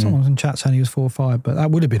 million. Someone in chat saying he was 4-5, but that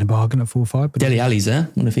would have been a bargain at 4-5. But Dele Alli's there.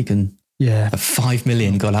 I wonder if he can... Yeah. At 5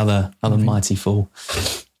 million, got other mighty fall.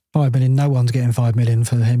 5 million. No one's getting 5 million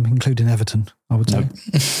for him, including Everton, I would say.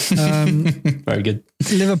 Very good.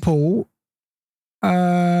 Liverpool...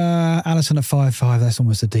 Alisson at 5-5, that's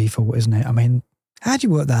almost a default, isn't it? I mean, how do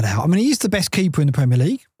you work that out? I mean, he's the best keeper in the Premier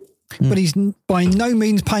League, but he's by no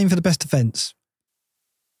means paying for the best defence.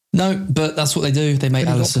 No, but that's what they do. They make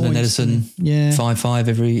Alisson and Ederson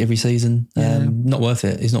 5-5 every season. Not worth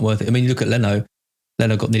it. It's not worth it. I mean, you look at Leno.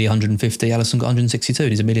 Leno got nearly 150. Alisson got 162.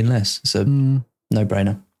 He's $1 million less. So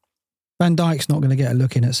no-brainer. Van Dijk's not going to get a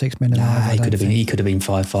look in at 6 million. He could have been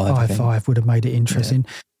 5-5. 5-5 would have made it interesting.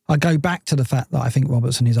 Yeah. I go back to the fact that I think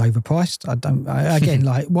Robertson is overpriced.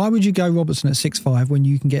 Why would you go Robertson at 6-5 when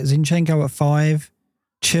you can get Zinchenko at 5,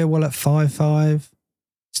 Chilwell at 5-5?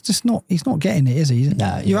 It's just not, he's not getting it, is he?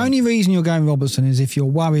 No, your only reason you're going Robertson is if you're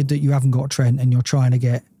worried that you haven't got Trent and you're trying to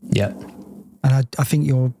get... Yeah. And I think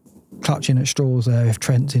you're clutching at straws there if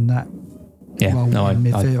Trent's in that role in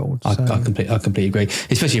midfield. I completely agree.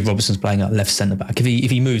 Especially if Robertson's playing at left centre-back. If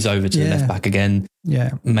he moves over to the left-back again,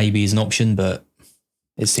 maybe he's an option, but...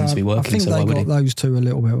 It seems to be working. I think they got those two a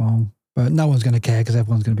little bit wrong, but no one's going to care because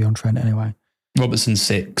everyone's going to be on Trent anyway. Robertson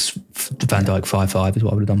 6, Van Dijk 5-5 is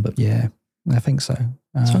what I would have done, but yeah, I think so.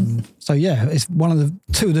 It's one of the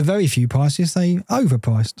two of the very few prices they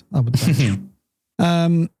overpriced, I would say.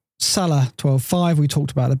 Salah 12.5, we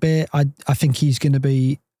talked about a bit. I think he's going to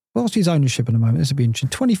be, what's his ownership at the moment? This would be interesting.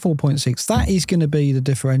 24.6. That is going to be the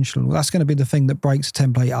differential. That's going to be the thing that breaks the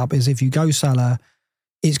template up. Is if you go Salah,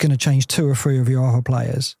 it's going to change 2 or 3 of your other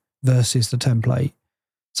players versus the template.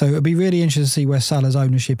 So it'll be really interesting to see where Salah's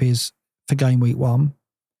ownership is for game week 1.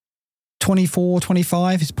 24,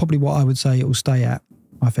 25 is probably what I would say it will stay at,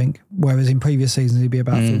 I think. Whereas in previous seasons, it'd be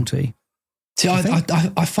about 40. See,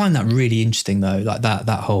 I find that really interesting though, like that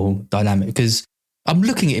whole dynamic, because I'm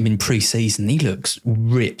looking at him in pre-season. He looks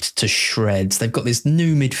ripped to shreds. They've got this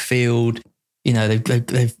new midfield. You know,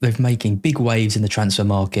 they're making big waves in the transfer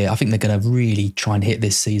market. I think they're going to really try and hit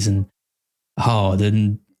this season hard.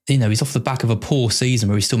 And, you know, he's off the back of a poor season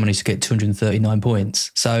where he still managed to get 239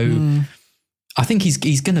 points. So I think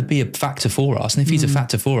he's going to be a factor for us. And if he's a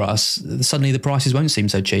factor for us, suddenly the prices won't seem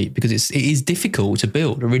so cheap because it is difficult to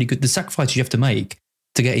build a really good... The sacrifices you have to make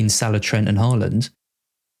to get in Salah, Trent and Haaland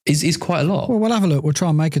is quite a lot. Well, we'll have a look. We'll try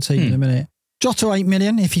and make a team in a minute. Jota 8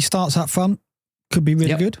 million, if he starts up front, could be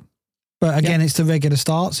really good. But again, it's the regular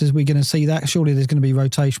starts. Is we going to see that? Surely there's going to be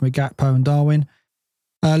rotation with Gakpo and Darwin.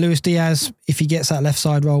 Luis Diaz, if he gets that left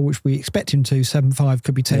side role, which we expect him to, 7.5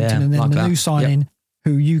 could be tempting. And then the new signing,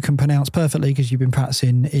 who you can pronounce perfectly because you've been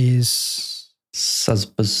practicing, is...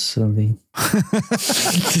 Sazbazli.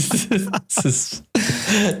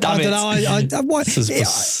 Damn it. I don't know.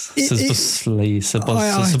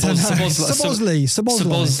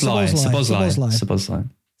 Sabozlai.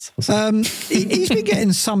 He's been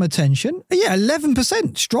getting some attention. Yeah,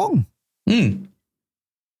 11% strong. I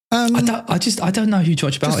don't know who to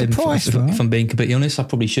watch about him. If I'm being completely honest, I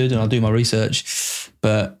probably should, and I'll do my research.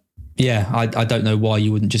 But yeah, I don't know why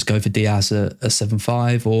you wouldn't just go for Diaz at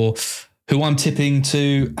 7.5, or who I'm tipping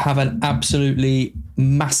to have an absolutely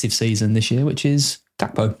massive season this year, which is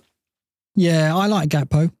Gakpo. Yeah, I like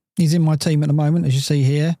Gakpo. He's in my team at the moment, as you see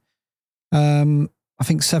here. I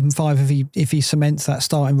think 7.5, if he cements that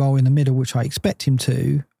starting role in the middle, which I expect him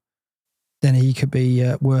to, then he could be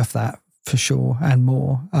worth that for sure and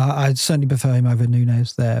more. I'd certainly prefer him over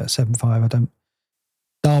Nunes there at 7.5.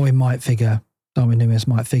 Darwin Nunes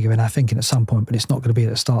might figure in our thinking at some point, but it's not going to be at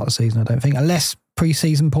the start of the season, I don't think, unless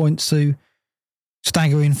pre-season points to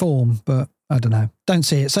staggering form, but I don't know. Don't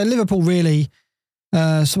see it. So Liverpool really,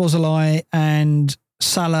 Szoboszlai and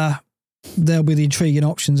Salah, they'll be the intriguing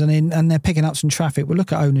options, and they're picking up some traffic. We'll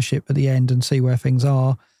look at ownership at the end and see where things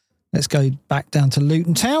are. Let's go back down to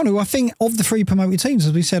Luton Town, who I think of the 3 promoted teams,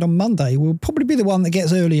 as we said on Monday, will probably be the one that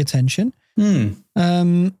gets early attention.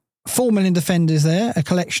 4 million defenders there, a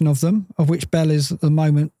collection of them, of which Bell is at the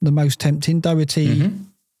moment the most tempting. Doherty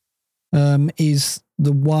is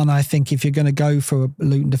the one I think if you're going to go for a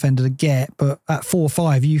Luton defender to get, but at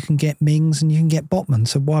 4-5 you can get Mings and you can get Botman.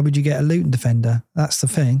 So why would you get a Luton defender? That's the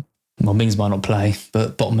thing. Well, Mings might not play,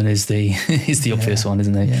 but Botman is the obvious one,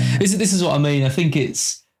 isn't he? Yeah. This is what I mean. I think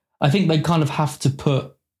they kind of have to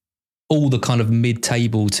put all the kind of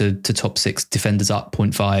mid-table to top 6 defenders up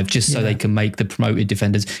 0.5 just so they can make the promoted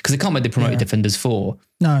defenders, because they can't make the promoted defenders 4.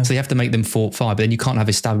 No. So they have to make them 4-5, but then you can't have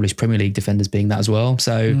established Premier League defenders being that as well.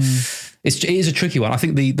 So it is a tricky one. I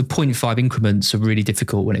think the 0.5 increments are really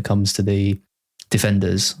difficult when it comes to the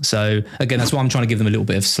defenders. So again, that's why I'm trying to give them a little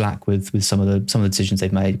bit of slack with some of the decisions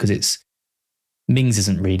they've made, because Mings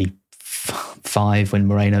isn't really 5 when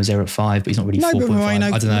Moreno's there at 5, but he's not really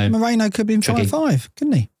 4.5. I don't know. Moreno could be in 5-5,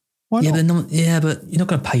 couldn't he? Why not? But you're not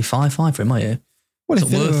going to pay 5-5 for him, are you? Well,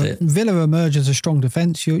 it's if Villa emerge as a strong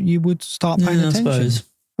defence, you would start paying attention. I suppose.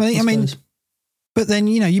 I mean, but then,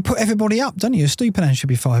 you put everybody up, don't you? Stupinan should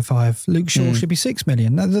be 5-5. Luke Shaw should be 6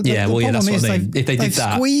 million. That's what I mean. If they did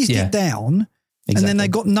that, squeezed it down, and then they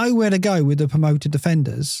got nowhere to go with the promoted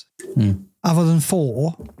defenders other than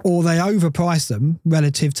 4, or they overpriced them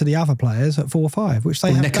relative to the other players at 4-5, which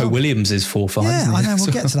they have Neco done. Williams is 4-5. Yeah, I know.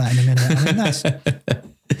 We'll get to that in a minute. I mean, that's...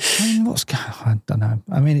 what's going on? I don't know.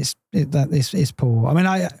 I mean, it's poor. I mean,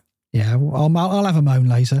 I'll have a moan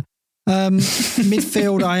later.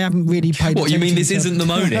 Midfield, I haven't really paid attention. What, you mean this isn't the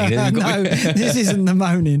moaning? No, this isn't the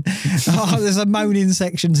moaning. Oh, there's a moaning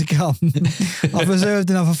section to come. I've reserved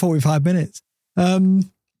another 45 minutes.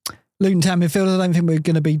 Luton Town midfielders, I don't think we're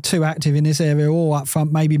going to be too active in this area or up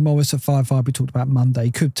front. Maybe Morris at 5-5, we talked about Monday.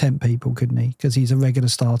 Could tempt people, couldn't he? Because he's a regular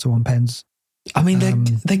starter on pens. I mean, they're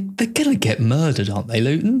going to get murdered, aren't they,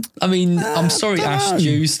 Luton? I mean, I'm sorry, Ash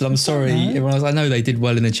Juice. I'm sorry, everyone else. I know they did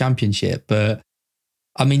well in the Championship, but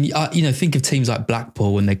I mean, think of teams like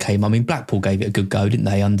Blackpool when they came. I mean, Blackpool gave it a good go, didn't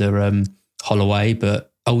they, under Holloway,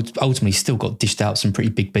 but ultimately still got dished out some pretty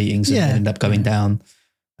big beatings and ended up going down.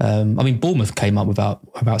 I mean, Bournemouth came up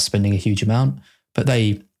without spending a huge amount, but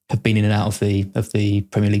they have been in and out of the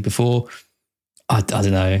Premier League before. I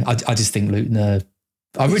don't know. I just think Luton are...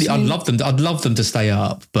 I'd love them to stay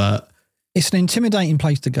up, but it's an intimidating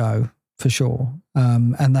place to go for sure.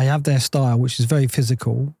 And they have their style, which is very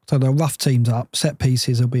physical. So they'll rough teams up. Set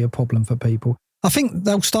pieces will be a problem for people. I think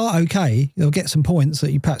they'll start okay. They'll get some points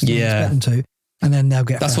that you perhaps didn't expect them to, and then they'll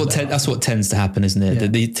get. That's what tends to happen, isn't it? Yeah.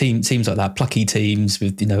 The teams like that, plucky teams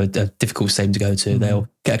with a difficult stadium to go to, they'll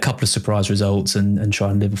get a couple of surprise results and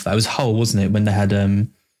try and live with that. It was Hull, wasn't it, when they had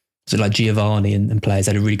was it like Giovanni and players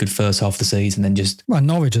had a really good first half of the season, then just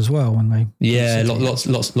Norwich as well when they lots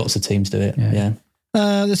of teams do it. Yeah.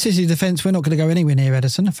 The City defence, we're not going to go anywhere near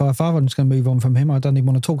Ederson. 5-5. I'm just going to move on from him. I don't even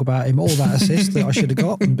want to talk about him or that assist that I should have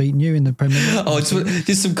got and beaten you in the Premier League.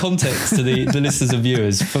 Just some context to the listeners and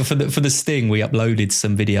viewers. For the Sting, we uploaded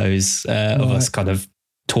some videos of us kind of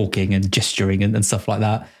talking and gesturing and stuff like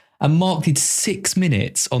that. And Mark did 6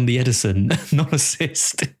 minutes on the Ederson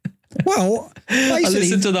non-assist. Well, basically, I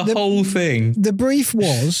listened to the whole thing. The brief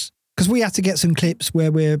was, because we had to get some clips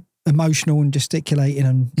where we're emotional and gesticulating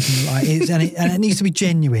and it needs to be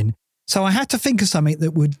genuine. So I had to think of something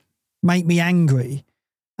that would make me angry.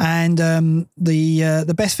 And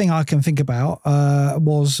the best thing I can think about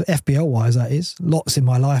was FPL-wise, that is. Lots in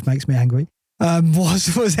my life makes me angry. Was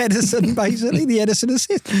Ederson, basically, the Ederson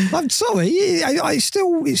assist. I'm sorry. It's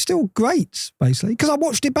still great, basically, because I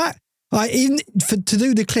watched it back. To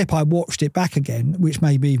do the clip, I watched it back again, which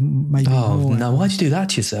maybe more. Oh no! Why'd you do that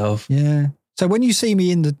to yourself? Yeah. So when you see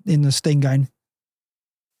me in the Sting going,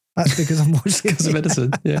 that's because I'm watching because of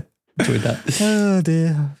Ederson. Yeah, enjoyed that. Oh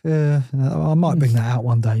dear. Yeah, I might bring that out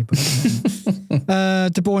one day. But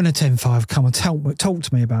De Bruyne 10-5. Come on, talk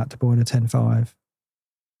to me about De Bruyne 10-5.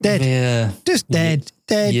 Dead. Yeah. Just dead.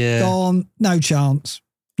 Dead. Yeah. Gone. No chance.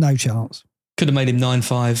 Could have made him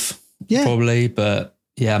 9-5. Yeah. Probably, but.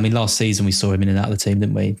 Yeah, I mean, last season we saw him in and out of the team,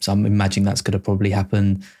 didn't we? So I'm imagining that's going to probably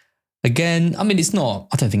happen again. I mean, I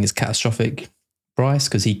don't think it's catastrophic, Bryce,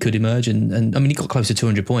 because he could emerge. And I mean, he got close to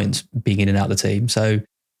 200 points being in and out of the team. So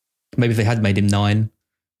maybe if they had made him 9,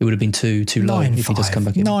 it would have been too low if he does come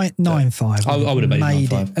back in. 9-5. I would have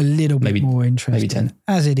made it a little bit more interesting. Maybe 10.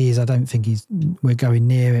 As it is, I don't think we're going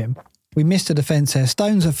near him. We missed a defence there.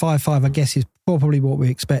 Stones at 5-5, I guess, is probably what we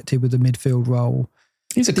expected with the midfield role.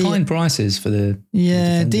 These are kind prices for the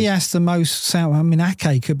Diaz the most. I mean,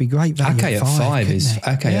 Ake could be great value. Ake at 5 is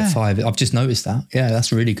Ake at 5. I've just noticed that. Yeah,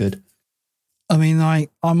 that's really good. I mean, I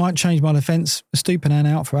might change my defence, Stupinan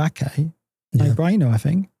out for Ake. No-brainer, I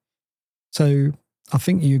think. So I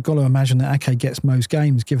think you've got to imagine that Ake gets most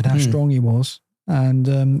games, given how strong he was.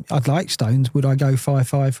 And I'd like Stones. Would I go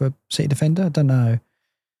 5-5 for a City defender? I don't know.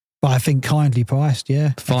 But I think kindly priced,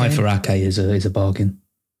 yeah. 5 for Ake is a bargain.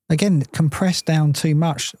 Again, compressed down too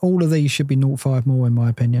much. All of these should be 0.5 more, in my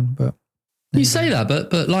opinion. But you say that,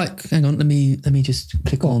 but like, hang on, let me just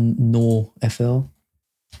click on Nor FL.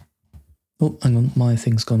 Oh, hang on, my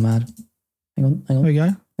thing's gone mad. Hang on. There we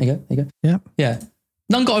go. There you go. Yeah.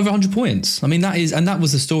 None got over 100 points. I mean, that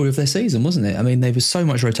was the story of their season, wasn't it? I mean, there was so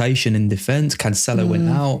much rotation in defence. Cancelo went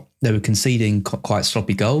out. They were conceding quite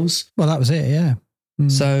sloppy goals. Well, that was it, yeah.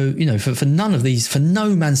 So, you know, for none of these, for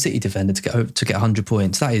no Man City defender to get 100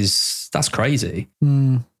 points, that's crazy.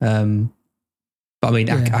 But I mean,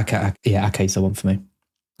 Ake's the one for me.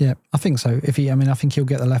 Yeah, I think so. I think he'll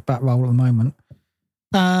get the left back role at the moment.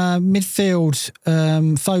 Midfield,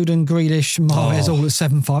 Foden, Grealish, Mahrez, all at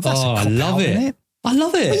 7.5. That's I love it. Isn't it? I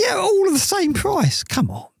love it. But yeah, all of the same price. Come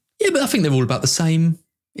on. Yeah, but I think they're all about the same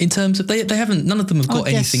in terms of they haven't. None of them have got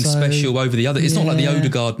anything special over the other. It's not like the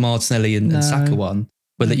Odegaard, Martinelli, and Saka one.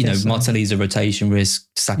 Where Martinelli's a rotation risk,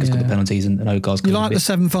 Saka's got the penalties, and Odegaard's got You like the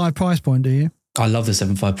 7.5 price point, do you? I love the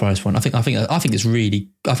 7.5 price point. I think it's really.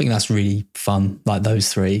 I think that's really fun. Like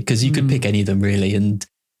those three, because you could pick any of them really, and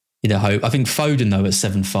I think Foden though at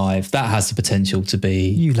 7.5 that has the potential to be.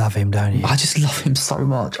 You love him, don't you? I just love him so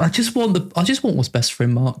much. I just want what's best for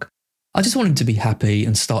him, Mark. I just want him to be happy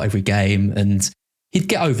and start every game, and he'd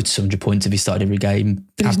get over 200 points if he started every game.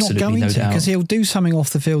 But absolutely, he's not going no to, doubt. Because he'll do something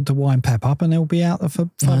off the field to wind Pep up, and he'll be out there for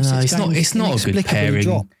 5-6 games. It's not a good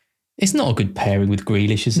pairing. It's not a good pairing with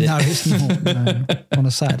Grealish, is it? No, it's not. No, on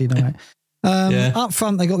a Saturday night. Up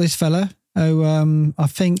front, they got this fella who I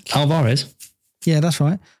think Alvarez. Yeah, that's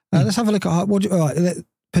right. Let's have a look at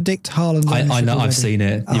predict Haaland. I know. I've seen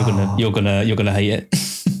it. You're gonna hate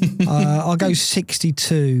it. I'll go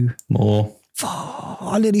 62 more. Oh,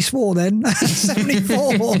 I nearly swore then.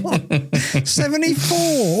 74. 74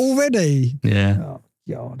 already. Yeah. Oh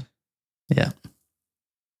God. Yeah.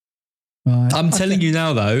 Right. I'm telling you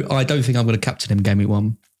now, though, I don't think I'm going to captain him game week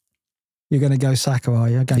 1. You're going to go Saka, are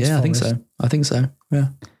you? Yeah, I think so. Yeah.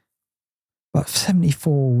 But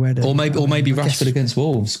 74 already. Or maybe Rashford against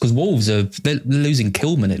Wolves, because Wolves they're losing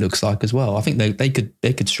Kilman, it looks like, as well. I think they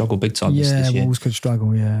could struggle big time this year. Yeah, Wolves could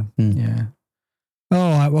struggle, yeah. Yeah.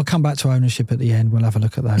 All right, we'll come back to ownership at the end. We'll have a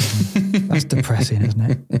look at those. That's depressing, isn't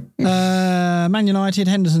it? Man United,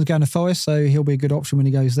 Henderson's going to Forest, so he'll be a good option when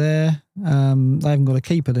he goes there. They haven't got a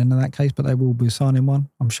keeper then in that case, but they will be signing one,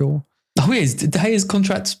 I'm sure. Oh, is De Gea's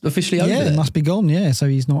contract officially over? Yeah, it must be gone. Yeah, so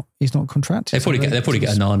he's not contracted. They'll probably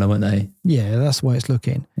get a Nana, won't they? Yeah, that's the way it's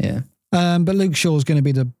looking. Yeah. But Luke Shaw's going to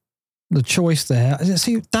be the choice there.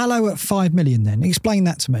 See, Dalot at 5 million. Then explain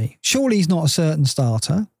that to me. Surely he's not a certain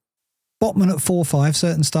starter. Botman at 4.5,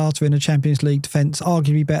 certain starter in a Champions League defence,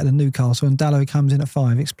 arguably better than Newcastle, and Dalot comes in at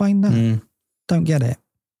 5. Explain that. Don't get it.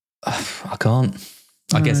 I can't.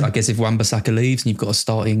 No. I guess if Wan-Bissaka leaves and you've got a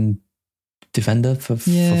starting defender for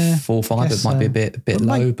 4-5, it might be a bit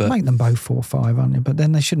low. But make them both 4-5, aren't they? But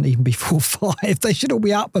then they shouldn't even be 4-5. They should all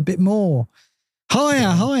be up a bit more.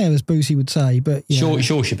 Higher, as Boosie would say. But yeah.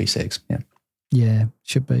 Sure should be 6. Yeah. Yeah,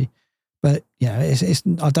 should be. But yeah, it's.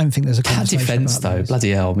 I don't think there's a that defence though. Those.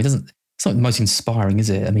 Bloody hell! I mean, it's not the most inspiring,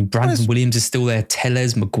 is it? I mean, Brandon Williams is still there.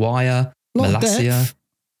 Tellez, Maguire, Malacia.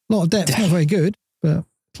 A lot of depth. Not very good, but a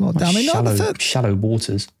lot of depth. I mean, shallow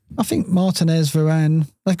waters. I think Martinez, Varane,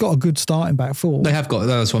 they've got a good starting back four. They have got.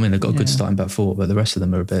 That's what I mean. They've got a good starting back four, but the rest of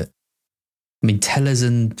them are a bit. I mean, Tellez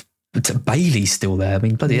and Bailey's still there. I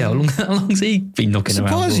mean, bloody hell! How long's he been knocking around?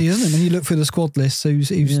 Surprising, isn't it? When you look through the squad list,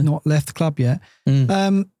 who's not left the club yet.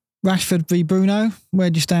 Rashford v Bruno,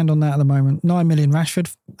 where do you stand on that at the moment? 9 million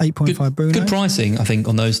Rashford, 8.5 Bruno. Good pricing, I think,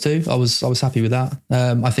 on those two. I was happy with that.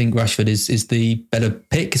 I think Rashford is the better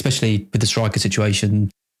pick, especially with the striker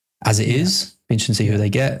situation as it is. Interesting to see who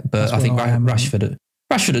they get, but I think Rashford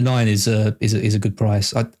at 9 is a good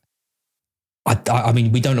price. I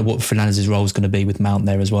mean, we don't know what Fernandez's role is going to be with Mount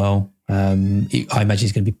there as well. I imagine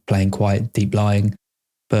he's going to be playing quite deep lying.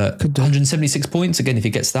 But 176 points, again, if he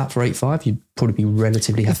gets that for 8.5, you'd probably be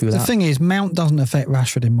relatively happy with that. The thing is, Mount doesn't affect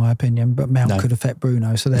Rashford, in my opinion, but Mount could affect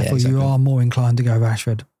Bruno. So therefore, you are more inclined to go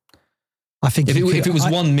Rashford. I think if it was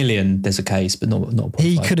 1 million, there's a case, but not 0.5.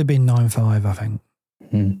 He could have been 9.5, I think.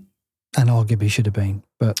 And arguably should have been.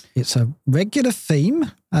 But it's a regular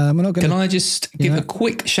theme. We're not going. Can I just give a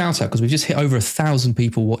quick shout out, because we've just hit over 1,000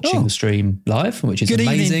 people watching the stream live, which is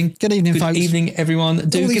amazing. Good evening, folks. Good evening, everyone.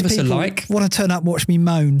 Do give us a like. Want to turn up, watch me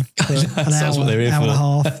moan for an hour, what they're here hour for. and a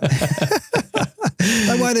half.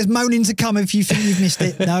 Don't worry, there's moaning to come if you think you've missed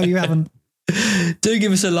it. No, you haven't. Do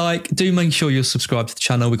give us a like. Do make sure you're subscribed to the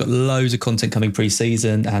channel. We've got loads of content coming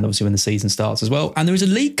pre-season and obviously when the season starts as well. And there is a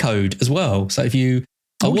league code as well. So if you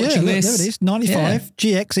are watching this... There it is, 95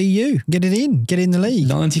 GXEU. Get it in. Get in the league.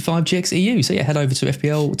 95 GXEU. So head over to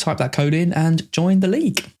FPL, type that code in and join the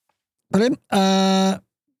league. Brilliant.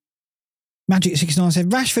 Magic69 said,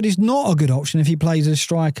 Rashford is not a good option if he plays as a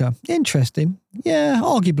striker. Interesting. Yeah,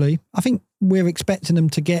 arguably. I think we're expecting them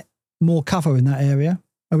to get more cover in that area.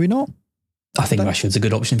 Are we not? I think Rashford's a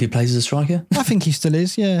good option if he plays as a striker. I think he still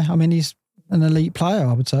is, yeah. I mean, he's an elite player,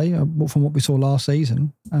 I would say, from what we saw last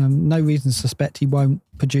season. No reason to suspect he won't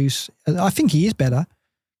produce. I think he is better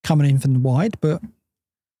coming in from the wide, but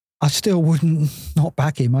I still wouldn't not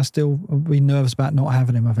back him. I still would be nervous about not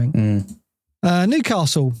having him, I think.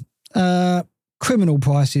 Newcastle, criminal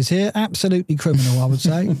prices here. Absolutely criminal, I would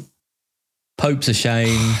say. Pope's a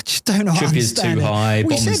shame. I just don't know. Trippier's too high.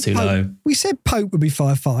 Botman's too low. We said Pope would be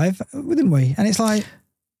 5.5, didn't we? And it's like...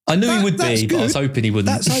 I knew he would be, but I was hoping he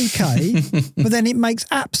wouldn't. That's okay. But then it makes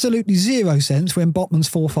absolutely zero sense when Botman's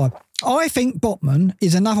 4.5. I think Botman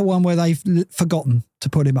is another one where they've forgotten to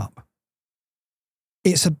put him up.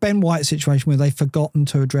 It's a Ben White situation where they've forgotten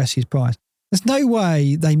to address his price. There's no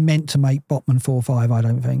way they meant to make Botman 4.5, I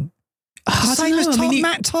don't think. Same as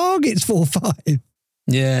Matt Target's 4.5.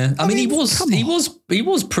 Yeah, I mean he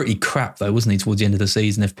was pretty crap though, wasn't he? Towards the end of the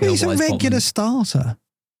season, FPL he's a regular starter,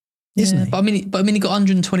 isn't he? But I mean, he got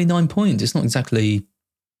 129 points. It's not exactly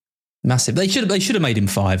massive. They should have made him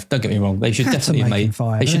 5. Don't get me wrong. They should definitely have made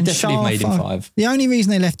 5. They should definitely have made him 5. The only reason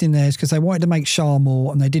they left him there is because they wanted to make Shah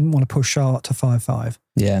more, and they didn't want to push Shah up to 5.5.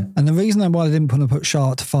 Yeah, and the reason why they didn't want to put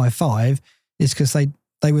Shah up to 5.5 is because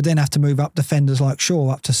they would then have to move up defenders like Shaw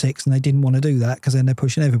up to 6, and they didn't want to do that because then they're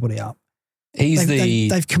pushing everybody up.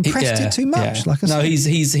 They've compressed it too much. Yeah. Like I said.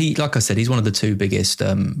 He like I said, he's one of the 2 biggest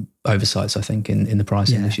oversights I think in the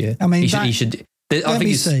pricing this year. I mean, he should. I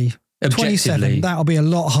think see. 27. That'll be a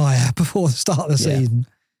lot higher before the start of the season.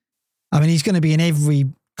 I mean, he's going to be in every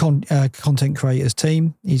content creator's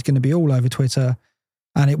team. He's going to be all over Twitter,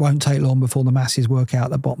 and it won't take long before the masses work out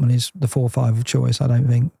that Botman is the 4.5 of choice. I don't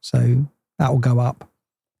think so. That will go up.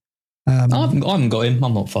 I haven't got him.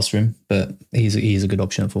 I'm not fussed for him, but he's a good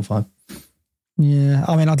option at 4.5. Yeah,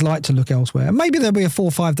 I mean, I'd like to look elsewhere. Maybe there'll be a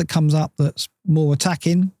 4.5 that comes up that's more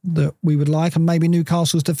attacking that we would like, and maybe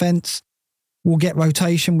Newcastle's defence will get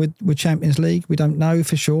rotation with Champions League. We don't know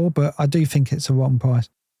for sure, but I do think it's a wrong price.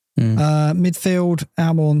 Midfield,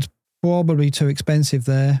 Almiron's probably too expensive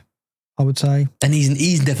there, I would say. And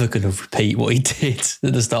he's never going to repeat what he did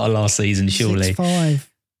at the start of last season, surely. 6.5.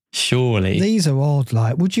 Surely. These are odd.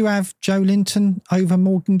 Like, would you have Joe Linton over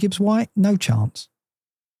Morgan Gibbs-White? No chance.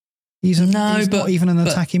 He's not even an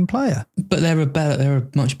attacking player. But they're a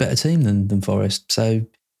much better team than Forest. So,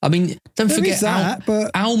 I mean, don't forget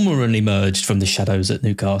but Almiron emerged from the shadows at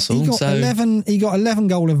Newcastle. He got 11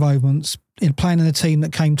 goal involvements in playing in a team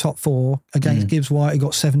that came top 4 against Gibbs-White. He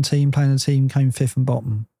got 17 playing in a team came 5th and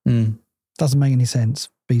bottom. Doesn't make any sense.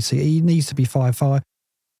 BC. He needs to be 5.5.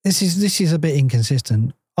 This is a bit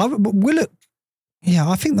inconsistent. I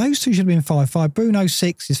think those 2 should have been 5.5. Bruno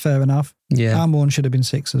 6 is fair enough. Yeah, Almiron should have been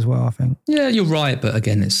 6 as well, I think. Yeah, you're right, but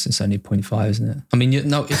again, it's only 0.5, isn't it? I mean,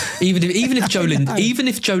 even if Joe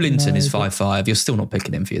Linton is 5.5, you're still not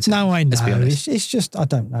picking him for your team. No, I know. Let's be honest. It's just I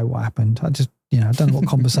don't know what happened. I don't know what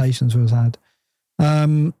conversations was had.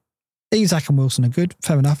 Isak and Wilson are good.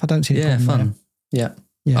 Fair enough. I don't see any problem there.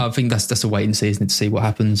 Yeah. I think that's a wait and see, isn't it, to see what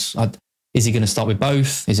happens. Is he going to start with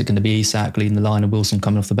both? Is it going to be Isak leading the line and Wilson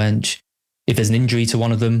coming off the bench? If there's an injury to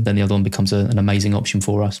one of them, then the other one becomes an amazing option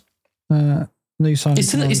for us. New signing.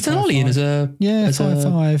 Is Tonali in as a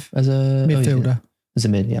 5.5 as a midfielder? As a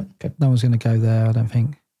mid, yeah. Okay. No one's going to go there, I don't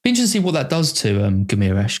think. Be interesting to see what that does to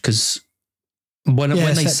Gamiresh, because when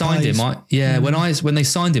they signed him, when they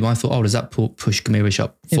signed him, I thought, does that push Gamiresh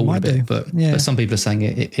up forward a bit? But some people are saying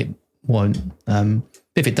it won't.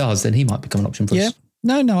 If it does, then he might become an option for us.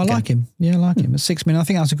 No, I like him. Yeah, I like him. At 6 million, I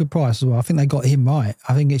think that's a good price as well. I think they got him right.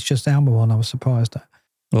 I think it's just Almiron I was surprised at.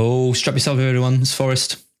 Oh, strap yourself here, everyone. It's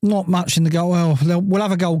Forest. Not much in the goal. Well, we'll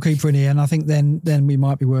have a goalkeeper in here, and I think then we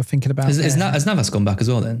might be worth thinking about. Has Navas gone back as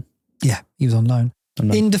well then? Yeah, he was on loan.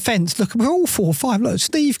 In defence, look, we're all 4.5. Look,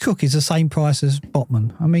 Steve Cook is the same price as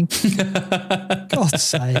Botman. I mean, God's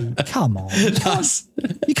sake, come on.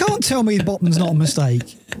 You can't tell me Botman's not a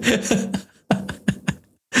mistake.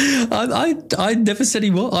 I never said he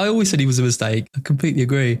was. I always said he was a mistake. I completely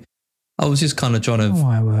agree. I was just kind of trying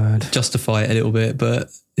to justify it a little bit, but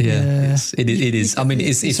it is. I mean,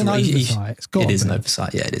 it's an oversight. It is an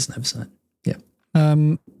oversight. Yeah, it is an oversight. Yeah.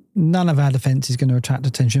 none of our defence is going to attract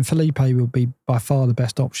attention. Felipe will be by far the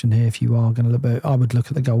best option here if you are going to look at. I would look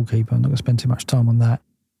at the goalkeeper. I'm not going to spend too much time on that.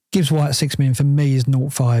 Gibbs White at 6 million for me is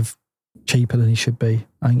 0.5 cheaper than he should be.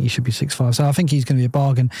 I think he should be 6.5. So I think he's going to be a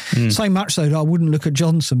bargain. So much so that I wouldn't look at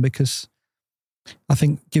Johnson because I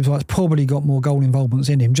think Gibbs White's probably got more goal involvements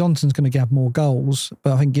in him. Johnson's going to have more goals,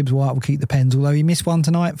 but I think Gibbs White will keep the pens, although he missed one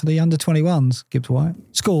tonight for the under-21s, Gibbs White.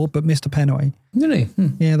 Scored, but missed a penalty. Really?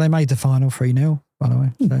 Yeah, they made the final 3-0, by the way.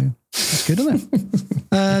 So that's good, isn't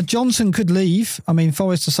it? Johnson could leave. I mean,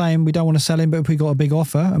 Forest are saying we don't want to sell him, but if we got a big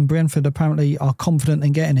offer, and Brentford apparently are confident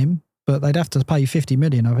in getting him, but they'd have to pay 50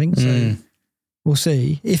 million, I think. So we'll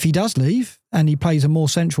see. If he does leave and he plays a more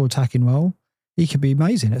central attacking role, he could be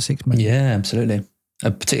amazing at 6 million. Yeah, absolutely.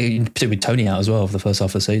 Particularly with Tony out as well for the first half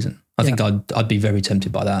of the season. I think I'd be very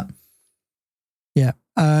tempted by that. Yeah.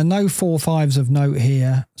 No 4.5s of note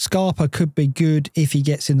here. Scarpa could be good if he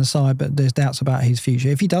gets in the side, but there's doubts about his future.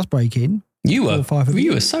 If he does break in, you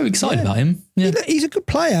were so excited about him. Yeah. He's a good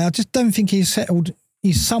player. I just don't think he's settled.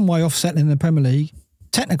 He's some way off settling in the Premier League.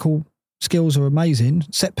 Technical skills are amazing.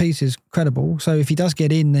 Set piece is credible. So if he does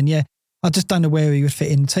get in, then I just don't know where he would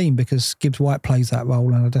fit in the team because Gibbs White plays that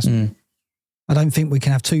role, and I don't think we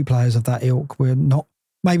can have two players of that ilk. We're not.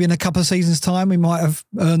 Maybe in a couple of seasons' time, we might have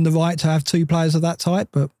earned the right to have two players of that type,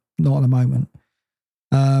 but not at the moment.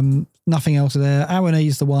 Nothing else there. Aaron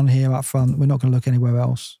E's the one here up front. We're not going to look anywhere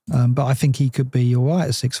else. But I think he could be all right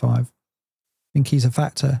at 6.5. I think he's a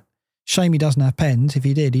factor. Shame he doesn't have pens. If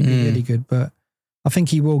he did, he'd be really good. But I think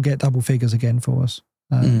he will get double figures again for us.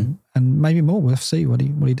 And maybe more. We'll see what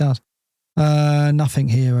he does. Nothing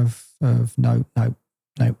here of note. No.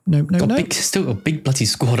 Still a big bloody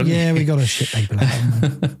squad, haven't we? We got to ship people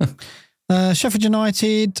out. Sheffield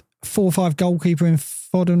United, 4.5 goalkeeper in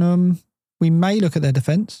Foddenham. We may look at their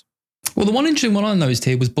defence. Well, the one interesting one I noticed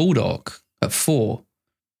here was Bulldog at 4.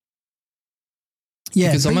 Yeah,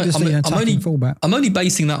 because I'm only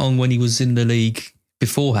basing that on when he was in the league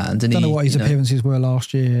beforehand. And I don't know what his appearances were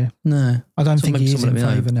last year. No, I don't think he's in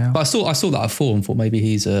favour now. But I saw that at 4 and thought maybe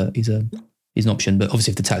he's an option, but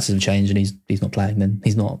obviously if the taxes have changed and he's not playing, then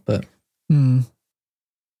he's not. But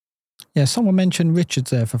yeah, someone mentioned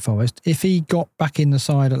Richards there for Forest. If he got back in the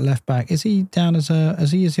side at left back, is he down as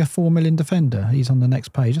a 4 million defender? He's on the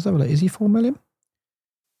next page. Let's have a look. Is he 4 million?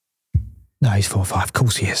 No, he's 4.5. Of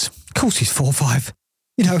course he is. Of course he's 4.5.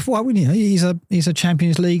 You know, why wouldn't you? He's a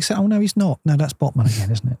Champions League. Oh no, he's not. No, that's Botman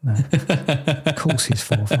again, isn't it? No. Of course he's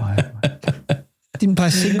 4.5. Didn't play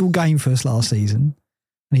a single game for us last season.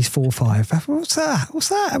 And he's 4.5. What's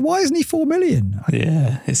that? Why isn't he 4 million?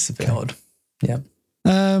 Yeah, it's a bit odd. Yeah.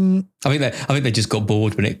 I think they just got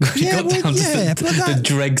bored when it got down to the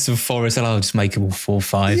dregs of Forest. And I'll just make them all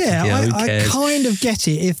 4.5. Yeah, who cares? I kind of get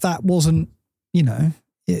it if that wasn't, you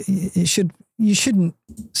shouldn't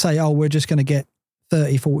say, oh, we're just going to get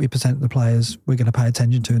 30-40% of the players we're going to pay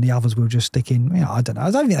attention to and the others will just stick in. I don't know.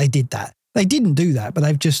 I don't think they did that. They didn't do that, but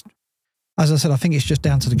they've just, as I said, I think it's just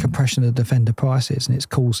down to the compression of the defender prices and it's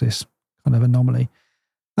caused this kind of anomaly.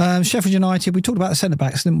 Sheffield United, we talked about the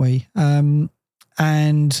centre-backs, didn't we?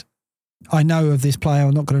 And I know of this player,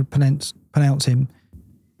 I'm not going to pronounce him,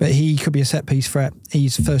 but he could be a set-piece threat.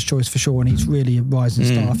 He's first choice for sure and he's really a rising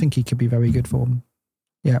star. I think he could be very good for them.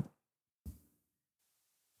 Yeah.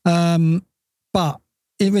 But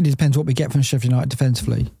it really depends what we get from Sheffield United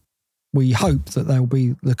defensively. We hope that they'll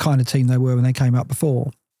be the kind of team they were when they came up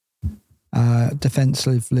before.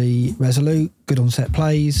 Defensively resolute, good on set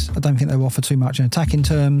plays. I don't think they'll offer too much in attacking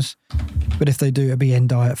terms, but if they do, it'll be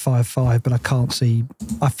Ndai at 5.5. But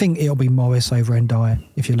I think it'll be Morris over Ndai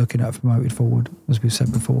if you're looking at a promoted forward, as we've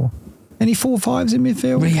said before. Any 4.5s in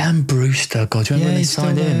midfield? Ryan Brewster, God, do you remember when they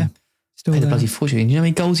signed him? Still paid there. A bloody fortune. Do you know how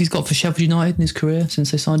many goals he's got for Sheffield United in his career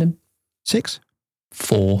since they signed him? 6?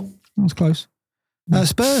 4. That's close.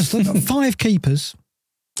 Spurs, they've got 5 keepers.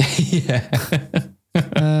 Yeah.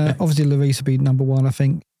 Obviously, Lloris will be number 1, I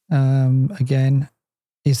think. Again,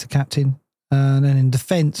 he's the captain. And then in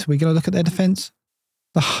defence, we're going to look at their defence.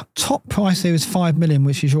 The top price there is 5 million,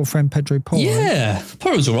 which is your friend Pedro Porro. Yeah,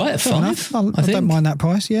 Porro's all right at 5. I don't mind that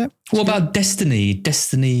price, yeah. What about Destiny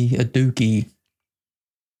Aduki?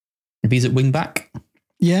 Maybe he's at wing back?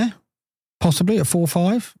 Yeah, possibly at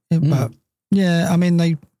 4.5. But yeah, I mean,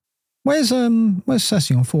 where's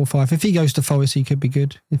Sessi on 4.5? If he goes to Forest, he could be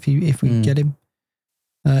good. If we get him.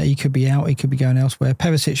 He could be out. He could be going elsewhere.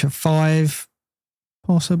 Perisic at 5,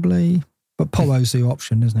 possibly. But Porro's the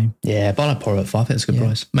option, isn't he? Yeah, but I like Porro at 5. I think it's a good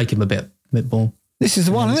price. Make him a bit more. This is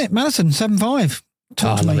the one, isn't it? Madison, 7.5.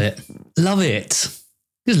 I love it. Love it.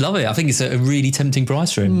 Just love it. I think it's a really tempting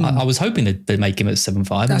price for him. I was hoping they'd make him at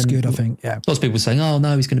 7.5. That's good, I think. Yeah. Lots of people saying, "Oh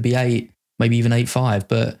no, he's going to be 8." maybe even 8.5.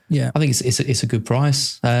 But I think it's a good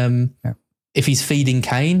price. If he's feeding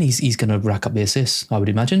Kane, he's going to rack up the assists, I would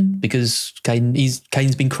imagine, because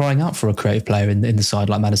Kane's been crying out for a creative player in the side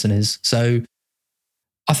like Maddison is. So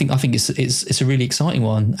I think it's a really exciting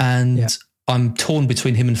one, and I'm torn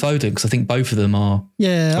between him and Foden because I think both of them are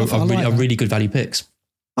really good value picks.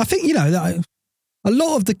 I think that a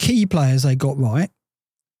lot of the key players they got right,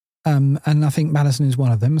 and I think Maddison is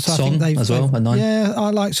one of them. So Son I think as well at 9. Yeah, I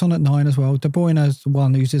like Son at 9 as well. De Bruyne is the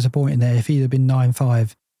one who's disappointing there. If he'd have been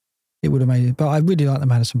 9.5. It would have made it. But I really like the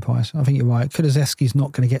Maddison price. I think you're right. Kulusevski's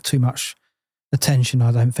not going to get too much attention,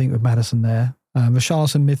 I don't think, with Maddison there.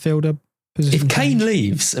 Richarlison, midfielder. If Kane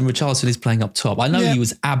leaves and Richarlison is playing up top, I know he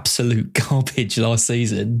was absolute garbage last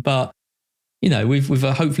season, but, with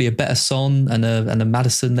hopefully a better Son and a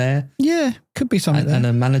Maddison there. Yeah, could be something there. And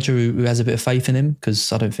a manager who has a bit of faith in him,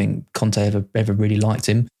 because I don't think Conte ever really liked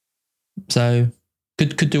him. So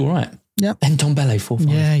could do all right. Yeah. And Ndombele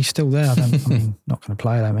 4.5. Yeah, he's still there. Not going to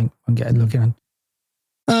play, I don't think. I'm getting looking.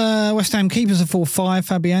 West Ham keepers are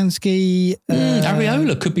 4.5. Fabianski.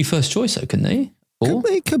 Areola could be first choice, though, couldn't he?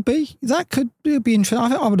 Could be. That could be interesting.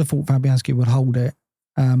 I would have thought Fabianski would hold it.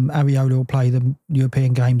 Areola will play the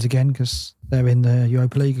European games again because they're in the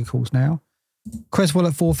Europa League, of course, now. Cresswell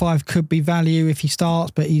at 4.5 could be value if he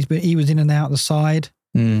starts, but he was in and out the side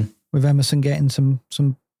with Emerson getting some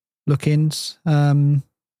look-ins.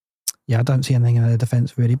 I don't see anything in the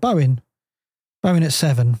defence really. Bowen at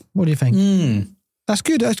 7. What do you think? That's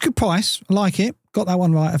good. That's a good price. I like it. Got that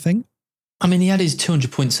one right, I think. I mean, he had his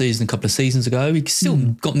 200-point season a couple of seasons ago. He still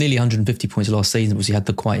got nearly 150 points last season, because he had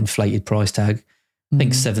the quite inflated price tag. I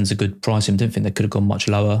think 7's a good price. I don't think they could have gone much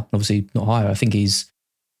lower. Obviously, not higher. I think he's,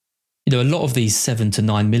 a lot of these 7 to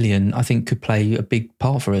 9 million, I think, could play a big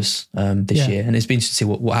part for us this year. And it's been interesting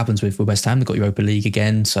to see what happens with West Ham. They've got Europa League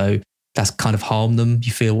again, so that's kind of harmed them,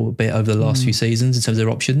 you feel, a bit over the last few seasons in terms of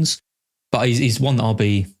their options. But he's one that I'll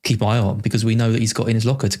keep an eye on, because we know that he's got in his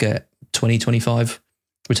locker to get 20, 25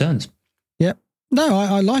 returns. Yep. No,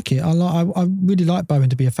 I like it. I really like Bowen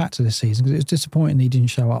to be a factor this season, because it was disappointing he didn't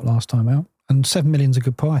show up last time out. And 7 million's a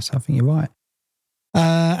good price. I think you're right.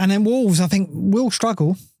 And then Wolves, I think, will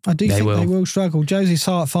struggle. I do think they will struggle. Josie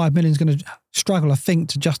Sarr at 5 million is going to struggle, I think,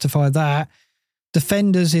 to justify that.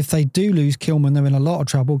 Defenders, if they do lose Kilman, they're in a lot of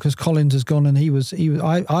trouble, because Collins has gone, and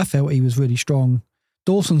I felt he was really strong.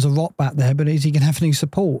 Dawson's a rot back there, but is he going to have any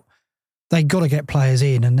support? They got to get players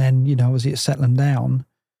in, and then, as it settling down,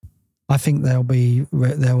 I think they'll be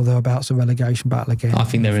thereabouts a relegation battle again. I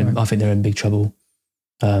think they're in big trouble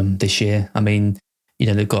this year. I mean,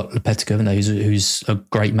 they've got Lopetegui, haven't they, who's a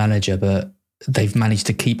great manager, but they've managed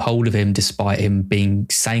to keep hold of him despite him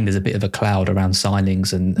saying there's a bit of a cloud around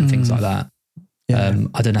signings and things like that. Yeah.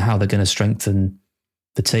 I don't know how they're going to strengthen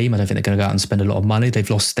the team. I don't think they're going to go out and spend a lot of money. They've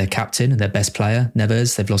lost their captain and their best player,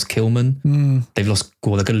 Neves. They've lost Kilman. They're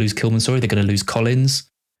going to lose Kilman, sorry. They're going to lose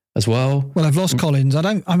Collins as well. Well, they've lost Collins.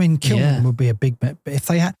 Kilman would be a big bet. But if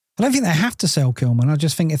they had, I don't think they have to sell Kilman. I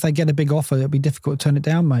just think if they get a big offer, it'll be difficult to turn it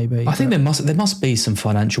down, maybe. I think there must be some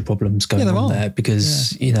financial problems going on there,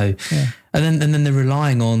 because, and then they're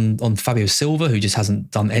relying on Fabio Silva, who just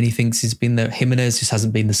hasn't done anything since he's been there. Jimenez just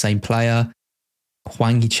hasn't been the same player.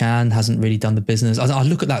 Hwang Yi-chan hasn't really done the business. I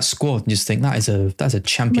look at that squad and just think that's a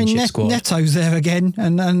championship squad. Neto's there again,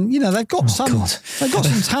 and they've got some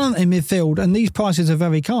talent in midfield, and these prices are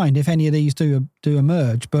very kind if any of these do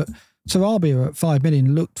emerge. But Sarabia at 5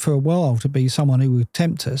 million looked for a while to be someone who would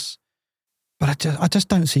tempt us, but I just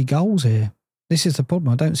don't see goals here. This is the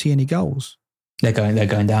problem. I don't see any goals. They're going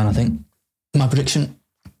down, I think. My prediction.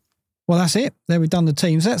 Well, that's it. There we've done the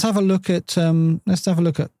teams. Let's have a look at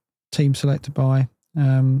team selected by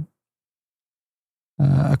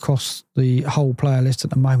across the whole player list at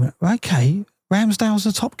the moment. Okay, Ramsdale's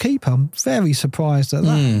the top keeper. I'm very surprised at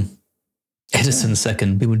that. Edison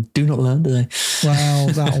second. People do not learn, do they? Well,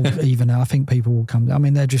 that'll even out. I think people will come. I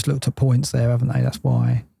mean, they've just looked at points there, haven't they? That's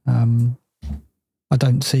why. I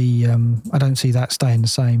don't see that staying the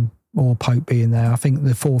same, or Pope being there. I think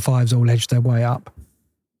the 4-5s all edged their way up.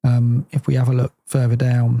 If we have a look further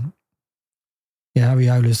down,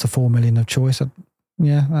 Areola's the 4 million of choice.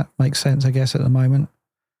 That makes sense, I guess, at the moment.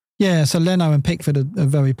 Yeah, so Leno and Pickford are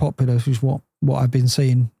very popular, which is what I've been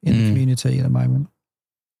seeing in the community at the moment.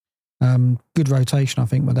 Good rotation, I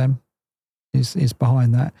think, with them is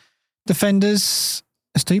behind that. Defenders,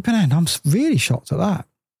 Estupiñán, I'm really shocked at that.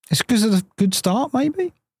 It's because of the good start,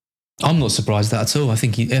 maybe? I'm not surprised at that at all. I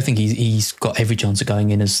think he's got every chance of going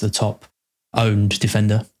in as the top owned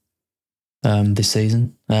defender this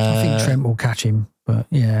season. I think Trent will catch him, but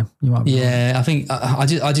you might be right. I think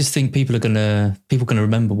I just think people are gonna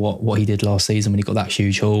remember what he did last season when he got that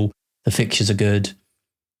huge haul. The fixtures are good.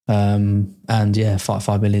 And yeah,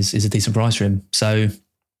 5 million is a decent price for him. So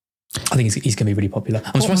I think he's going to be really popular.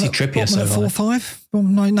 I'm surprised to see Trippier so high. 4-5? Well,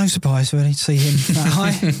 no surprise really to see him that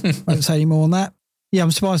high. Won't say any more on that. Yeah,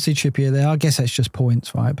 I'm surprised to see Trippier there. I guess that's just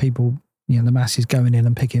points, right? People, the masses going in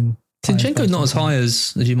and picking. Zinchenko's not as high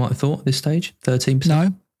as you might have thought at this stage, 13%.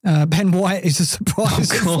 No. Ben White is a surprise.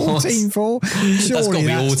 14-4. That's got to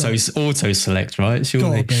be auto select, right?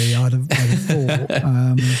 Surely. Got to be, I'd have thought.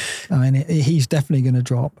 I mean, he's definitely going to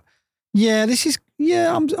drop. Yeah, this is.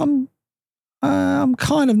 Yeah, I'm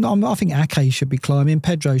kind of. I think Ake should be climbing.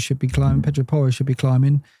 Pedro should be climbing. Pedro Porro should be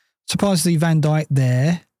climbing. Surprised to see Van Dijk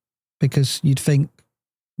there, because you'd think,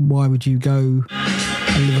 why would you go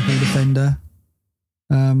a Liverpool defender?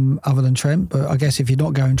 Other than Trent, but I guess if you're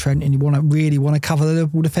not going Trent and you really want to cover the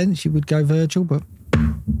Liverpool defence, you would go Virgil, but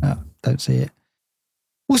don't see it.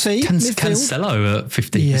 We'll see. Cancelo at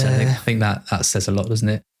 15%. Yeah. I think that says a lot, doesn't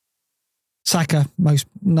it? Saka,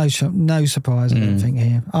 no surprise, I don't think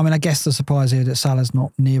here. I mean, I guess the surprise here that Salah's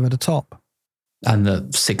not near the top. And that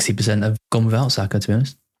 60% have gone without Saka, to be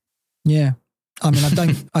honest. Yeah. I mean,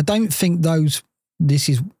 I don't think this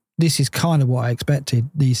is kind of what I expected,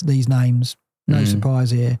 these names. No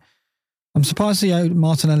surprise here. I'm surprised to see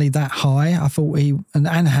Martinelli that high. I thought and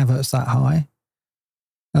Havertz that high.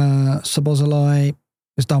 Szoboszlai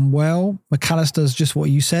has done well. McAllister's just what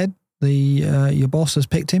you said. Your boss has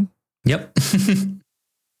picked him. Yep.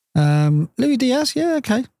 Luis Diaz, yeah,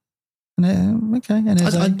 okay. Okay.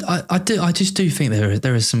 And I just do think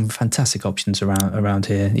there are some fantastic options around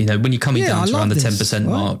here. When you're coming down to around the 10%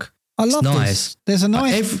 mark, I love nice. This. There's a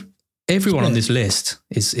nice. Everyone on this list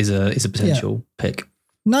is a potential pick.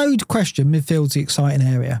 No question, midfield's the exciting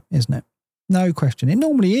area, isn't it? No question. It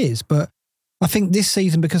normally is, but I think this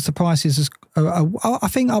season, because the prices, I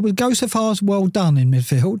think I would go so far as well done in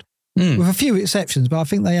midfield, with a few exceptions. But I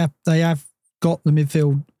think they have got the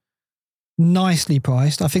midfield nicely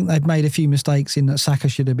priced. I think they've made a few mistakes in that Saka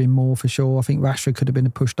should have been more for sure. I think Rashford could have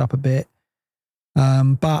been pushed up a bit,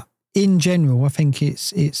 but in general, I think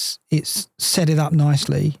it's set it up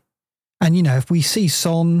nicely. And, if we see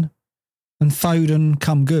Son and Foden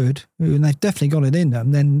come good, and they've definitely got it in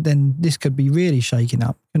them, then this could be really shaking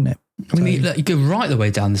up, couldn't it? I mean, you go right the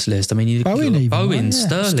way down this list. I mean, you've got Bowen, right?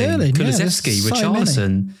 Sterling, Kulusevski,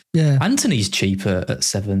 Richarlison. Yeah. Anthony's cheaper at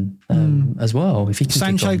 7 as well. If he can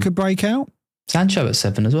Sancho could break out. Sancho at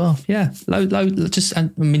 7 as well. Yeah. Low, Pereira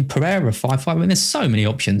 5-5. I mean, there's so many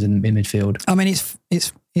options in midfield. I mean, it's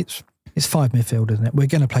 5 midfield, isn't it? We're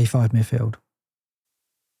going to play 5 midfield.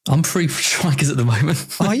 I'm free for strikers at the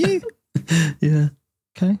moment. Are you? Yeah.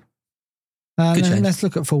 Okay. Let's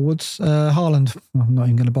look at forwards. Haaland, I'm not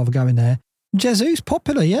even going to bother going there. Jesus,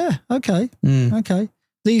 popular, yeah. Okay. Okay.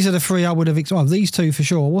 These are the 3 I would have expected. These 2 for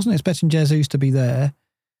sure. I wasn't expecting Jesus to be there.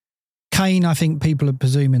 Kane, I think people are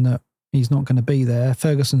presuming that he's not going to be there.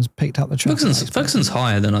 Ferguson's picked up the track. Ferguson's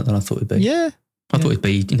higher than I thought it'd be. Yeah. I thought it'd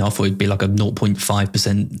be like a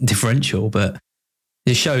 0.5% differential, but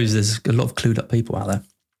it shows there's a lot of clued up people out there.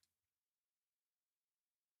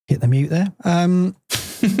 Hit the mute there.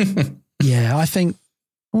 Yeah, I think.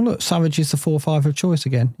 Oh look, Savage is the 4-5 of choice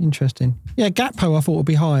again. Interesting. Yeah, Gakpo I thought would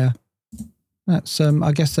be higher. That's.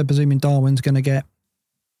 I guess they're presuming Darwin's going to get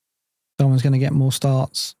more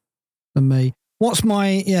starts than me. What's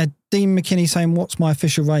my Dean McKinney saying what's my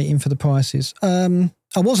official rating for the prices? I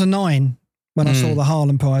was a 9 when I saw the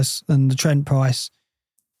Haaland price and the Trent price.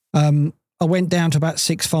 I went down to about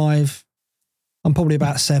 6.5. I'm probably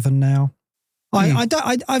about 7 now.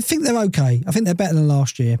 I think they're okay. I think they're better than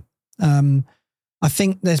last year. I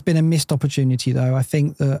think there's been a missed opportunity though. I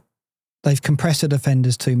think that they've compressed the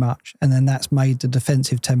defenders too much, and then that's made the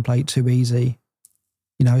defensive template too easy.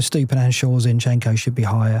 Stupinan, Shaw, Zinchenko should be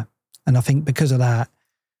higher, and I think because of that,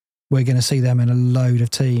 we're going to see them in a load of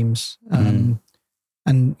teams. And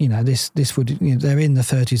this would they're in the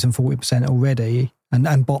 30s and 40% already, and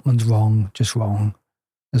Botman's just wrong.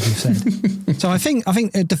 As we've said. So I think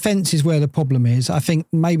defence is where the problem is. I think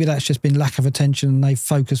maybe that's just been lack of attention, and they've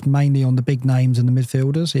focused mainly on the big names and the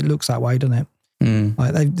midfielders. It looks that way, doesn't it?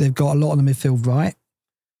 Like they've got a lot of the midfield right,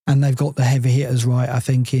 and they've got the heavy hitters right, I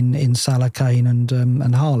think, in Salah, Kane and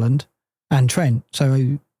Haaland and Trent.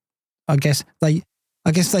 So I guess they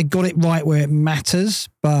got it right where it matters,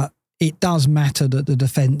 but it does matter that the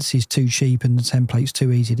defence is too cheap and the template's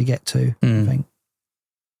too easy to get to, I think.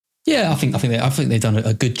 Yeah, I think they've done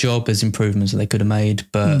a good job. There's improvements that they could have made,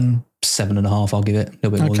 but 7.5, I'll give it a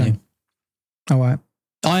little bit more than you. All right.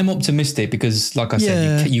 I'm optimistic because, like I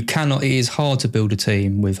said, you cannot. It is hard to build a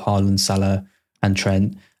team with Haaland, Salah, and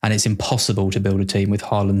Trent, and it's impossible to build a team with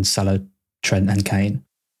Haaland, Salah, Trent, and Kane.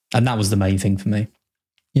 And that was the main thing for me.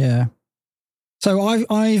 Yeah. So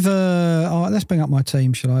I've let's bring up my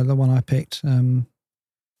team, shall I? The one I picked.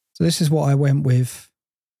 So this is what I went with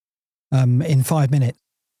in 5 minutes.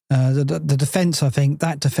 The defence, I think,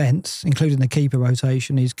 that defence, including the keeper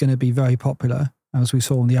rotation, is going to be very popular, as we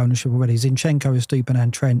saw in the ownership already. Zinchenko,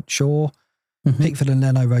 Estupiñán, Trent, Shaw, Pickford and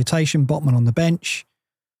Leno rotation, Botman on the bench.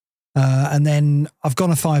 And then I've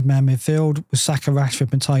gone a 5-man midfield with Saka, Rashford,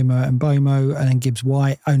 Matoma and Bomo, and then Gibbs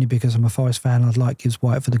White, only because I'm a Forest fan. I'd like Gibbs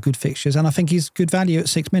White for the good fixtures. And I think he's good value at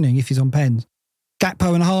 6 million if he's on pens.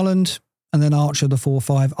 Gakpo and Haaland, and then Archer, the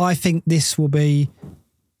 4-5. I think this will be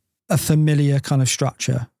a familiar kind of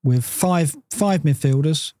structure with five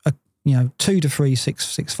midfielders, 2 to 3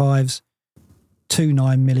 6.5s, 2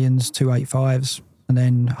 9 millions, 2 8.5s, and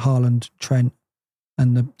then Haaland, Trent,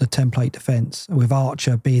 and the template defence, with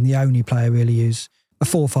Archer being the only player really who's a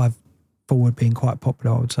 4-5 forward being quite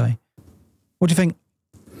popular, I would say. What do you think?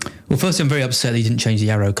 Well, firstly, I'm very upset that you didn't change the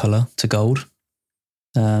arrow colour to gold.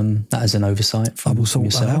 That is an oversight from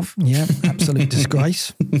yourself. Yeah, absolute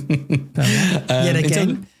disgrace. Yet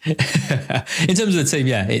again. In terms of the team,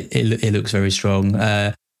 yeah, it looks very strong.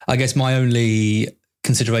 I guess my only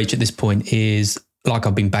consideration at this point is, like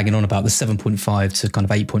I've been banging on about, the 7.5 to kind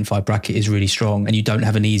of 8.5 bracket is really strong, and you don't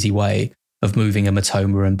have an easy way of moving a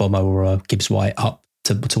Matoma and Bomo or a Gibbs White up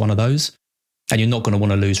to one of those, and you're not going to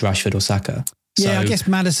want to lose Rashford or Saka. Yeah, I guess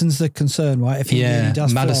Maddison's the concern, right? If he really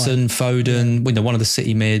does Maddison, fly. Foden, one of the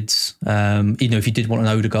City mids. If you did want an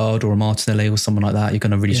Odegaard or a Martinelli or someone like that, you're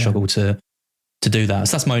going to really struggle to do that.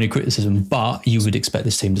 So that's my only criticism, but you would expect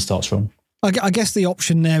this team to start strong. I guess the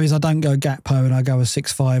option there is I don't go Gakpo and I go a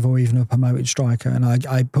 6-5 or even a promoted striker, and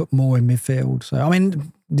I put more in midfield. So, I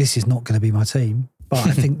mean, this is not going to be my team, but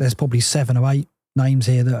I think there's probably 7 or 8 names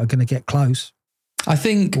here that are going to get close. I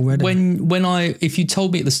think already. If you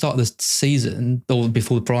told me at the start of the season or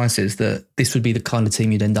before the prices that this would be the kind of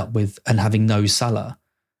team you'd end up with and having no Salah,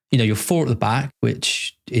 you're 4 at the back,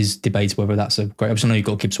 which is debatable whether that's a great option. I know you've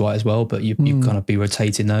got Gibbs White as well, but you kind of be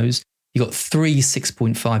rotating those. You've got 3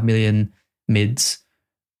 6.5 million mids,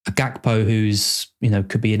 a Gakpo who's,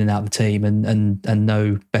 could be in and out of the team and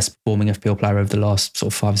no best performing FPL player over the last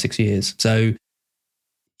sort of 5 or 6 years. So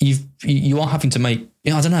you are having to make,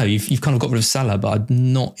 I don't know, you've kind of got rid of Salah, but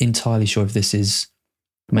I'm not entirely sure if this is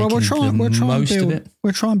making the most of it.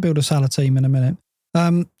 We'll try and build a Salah team in a minute.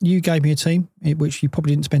 You gave me a team, which you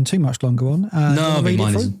probably didn't spend too much longer on.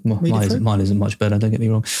 Mine isn't much better, don't get me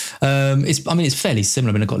wrong. It's fairly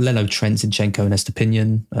similar. I've got Leno, Trent, Zinchenko and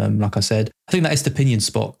Estupiñán, like I said. I think that Estupiñán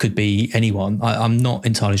spot could be anyone. I'm not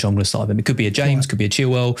entirely sure I'm going to start with him. It could be a James, could be a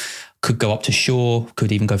Chilwell, could go up to Shaw,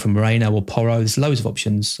 could even go for Moreno or Porro. There's loads of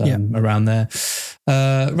options around there.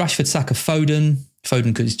 Rashford, Saka, Foden.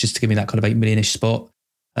 Foden could just to give me that kind of 8 million-ish spot.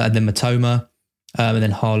 And then Matoma, and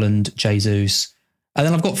then Haaland, Jesus. And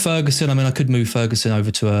then I've got Ferguson. I could move Ferguson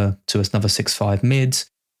over to another 6-5 mid.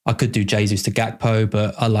 I could do Jesus to Gakpo,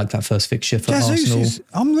 but I like that first fixture for Arsenal.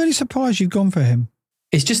 I'm really surprised you've gone for him.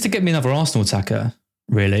 It's just to get me another Arsenal attacker,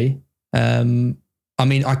 really. I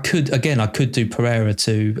could do Pereira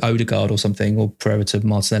to Odegaard or something, or Pereira to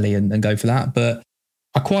Martinelli and go for that. But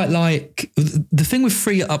I quite like the thing with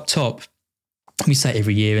 3 up top. We say it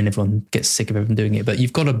every year and everyone gets sick of everyone doing it, but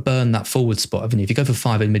you've got to burn that forward spot, haven't you? If you go for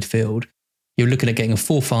 5 in midfield, you're looking at getting a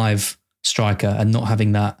 4-5 striker and not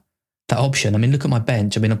having that option. Look at my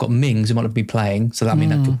bench. I've got Mings who might not be playing, so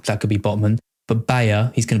that could be Botman. But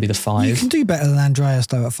Bayer, he's going to be the 5. You can do better than Andreas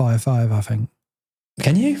though at 5-5, I think.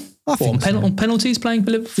 Can you? I think on penalties playing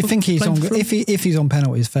for Liverpool? You think he's on? If he's on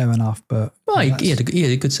penalties, fair enough. But he had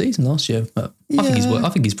a good season last year. But I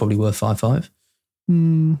think he's probably worth 5-5.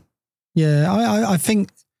 Yeah, I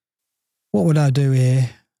think. What would I do here?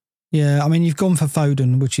 Yeah, you've gone for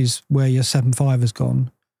Foden, which is where your 7-5 has gone.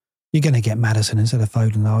 You're going to get Maddison instead of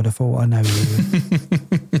Foden, I would have thought. I know you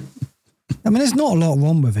would. There's not a lot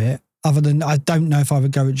wrong with it, other than I don't know if I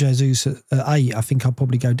would go at Jesus at 8. I think I'll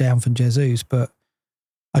probably go down from Jesus, but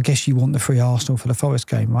I guess you want the free Arsenal for the Forest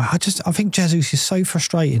game. I think Jesus is so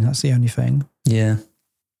frustrating. That's the only thing. Yeah.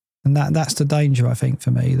 And that's the danger, I think,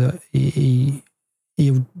 for me, that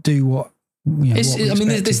he'll do what...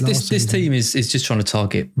 this team is just trying to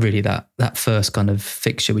target really that first kind of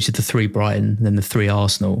fixture, which is the 3 Brighton and then the 3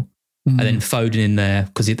 Arsenal, and then Foden in there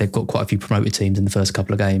because they've got quite a few promoted teams in the first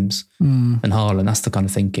couple of games, and Haaland. That's the kind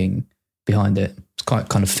of thinking behind it. It's quite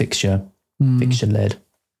kind of fixture led.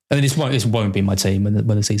 This won't be my team when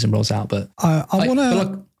the season rolls out, but I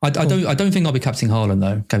don't think I'll be captaining Haaland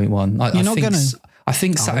though. Game 1, You're not going to. I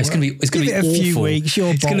think so. It's going to be a few weeks.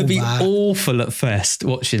 It's going to be awful at first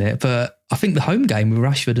watching it, but I think the home game with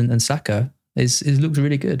Rashford and Saka looks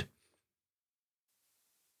really good.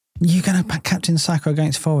 You're going to captain Saka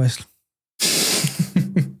against Forest.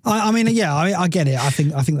 I mean, yeah, I get it. I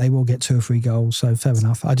think they will get 2 or 3 goals, so fair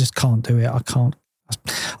enough. I just can't do it. I can't.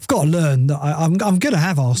 I've got to learn that I'm going to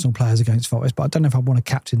have Arsenal players against Forest, but I don't know if I want to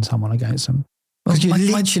captain someone against them. Because you're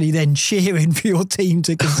literally then cheering for your team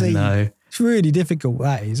to concede. No. It's really difficult,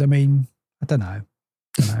 that is. I mean, I don't know.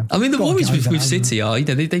 I mean, the worries with City are,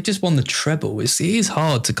 they just won the treble. It is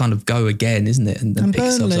hard to kind of go again, isn't it? And pick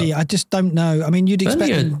Burnley, I just don't know. I mean, you'd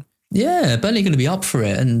expect them. Yeah, Burnley going to be up for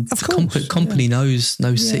it, and Company knows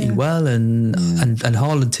City well, and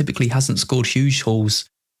Haaland typically hasn't scored huge hauls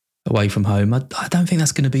away from home. I don't think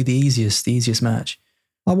that's going to be the easiest match.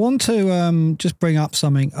 I want to just bring up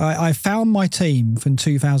something. I found my team from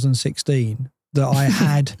 2016 that I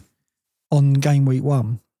had on game week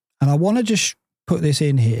 1, and I want to just put this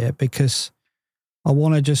in here because I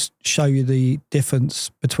want to just show you the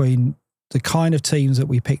difference between the kind of teams that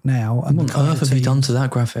we pick now. And what on earth have you done to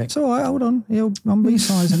that graphic? It's all right, hold on. I'm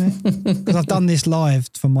resizing it. Because I've done this live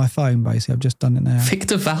from my phone, basically. I've just done it now.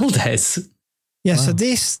 Victor Valdez. Yeah, wow. So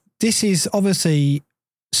this is obviously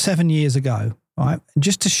 7 years ago, right? And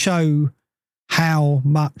just to show how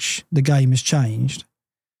much the game has changed,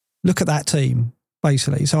 look at that team,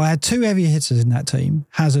 basically. So I had 2 heavy hitters in that team,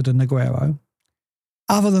 Hazard and Aguero.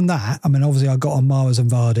 Other than that, I mean, obviously I got on Mahrez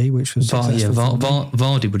and Vardy, which was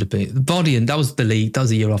Vardy would have been Vardy, and that was the league. That was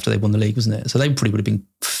the year after they won the league, wasn't it? So they probably would have been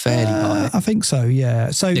fairly high. I think so, yeah.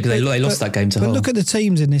 So they lost that game to Hull. But look at the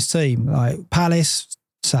teams in this team, like Palace,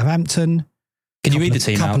 Southampton. Can you read the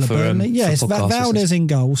team out for Burnley? Yes, Valdez in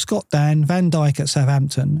goal, Scott Dan, Van Dijk at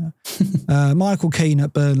Southampton, Michael Keane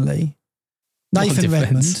at Burnley, Nathan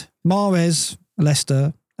Redmond, Mahrez,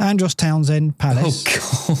 Leicester, Andros Townsend, Palace,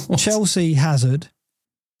 Chelsea, Hazard.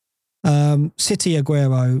 City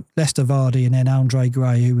Aguero, Leicester Vardy, and then Andre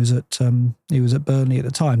Gray, who was at Burnley at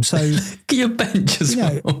the time. So your bench as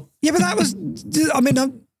well. Yeah, but that was. I mean, I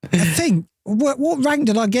think what rank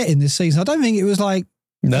did I get in this season? I don't think it was like.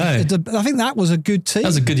 No, I think that was a good team. That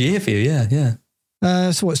was a good year for you,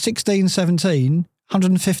 yeah. So what? 16, 17,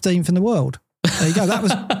 115th in the world. There you go. That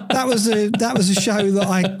was a show that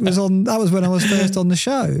I was on. That was when I was first on the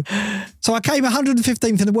show. So I came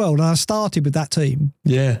 115th in the world, and I started with that team.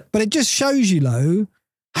 Yeah. But it just shows you, though,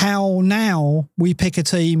 how now we pick a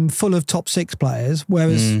team full of top 6 players,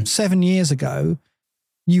 whereas 7 years ago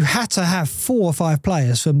you had to have 4 or 5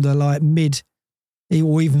 players from the like mid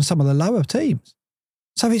or even some of the lower teams.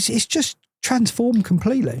 So it's just transformed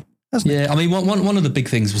completely, hasn't it? Yeah. I mean, one of the big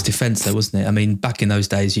things was defence, though, wasn't it? I mean, back in those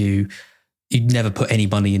days, you'd never put any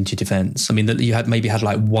money into defence. I mean, you had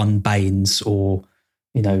like one Baines or,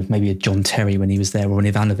 maybe a John Terry when he was there or an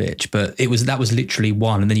Ivanovic, but that was literally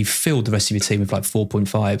one. And then you filled the rest of your team with like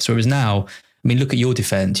 4.5. So it was now, I mean, look at your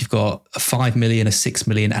defence. You've got a 5 million, a 6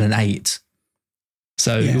 million and an 8.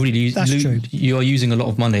 So you're using a lot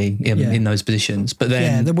of money in those positions. But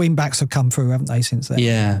then the wing backs have come through, haven't they, since then?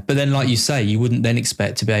 Yeah. But then, like you say, you wouldn't then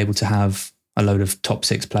expect to be able to have a load of top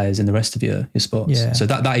 6 players in the rest of your spots. Yeah. So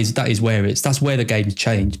that is where that's where the game's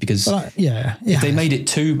changed, because if they made it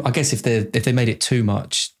too, I guess if they made it too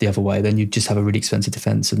much the other way, then you'd just have a really expensive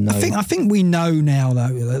defence. And I think we know now,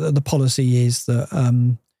 though, that the policy is that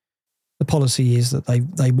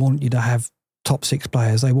they want you to have top 6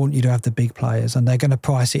 players. They want you to have the big players, and they're going to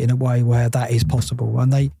price it in a way where that is possible.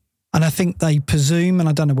 And I think they presume, and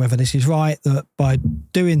I don't know whether this is right, that by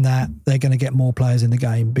doing that, they're going to get more players in the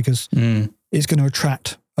game because it's going to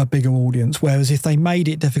attract a bigger audience. Whereas if they made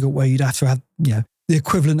it difficult where you'd have to have, the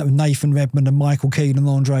equivalent of Nathan Redmond and Michael Keane and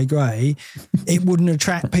Andre Gray, it wouldn't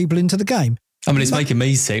attract people into the game. I mean, it's making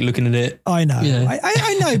me sick looking at it. I know. Yeah.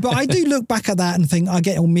 I know, but I do look back at that and think I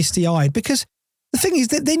get all misty-eyed because the thing is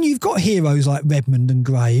that then you've got heroes like Redmond and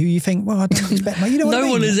Gray who you think, well, I don't expect you know what I mean?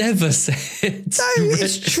 No one has ever said. No,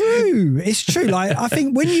 it's true. It's true. Like, I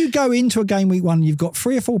think when you go into a game week 1, you've got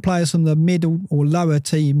 3 or 4 players from the middle or lower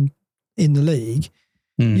team in the league.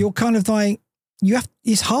 You're kind of like,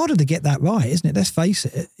 it's harder to get that right, isn't it? Let's face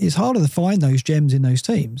it. It's harder to find those gems in those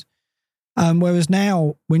teams. Whereas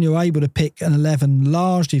now, when you're able to pick an 11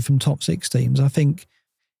 largely from top 6 teams, I think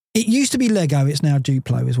it used to be Lego. It's now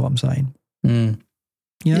Duplo is what I'm saying. I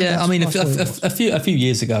mean, a few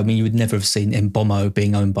years ago, I mean, you would never have seen Mbomo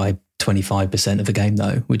being owned by 25% of the game,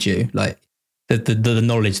 though, would you? Like the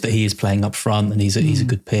knowledge that he is playing up front and he's a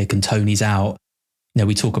good pick and Tony's out.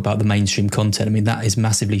 We talk about the mainstream content. I mean, that is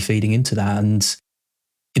massively feeding into that, and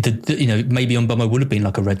maybe Mbomo would have been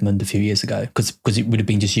like a Redmond a few years ago because it would have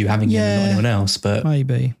been just you having him and not anyone else. But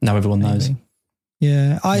maybe now everyone knows.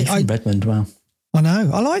 Yeah, Redmond. Wow, I know.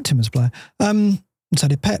 I liked him as a player. So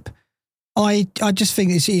did Pep. I just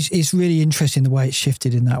think it's really interesting the way it's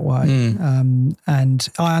shifted in that way. And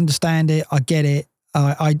I understand it. I get it.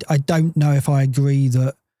 I don't know if I agree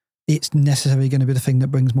that it's necessarily going to be the thing that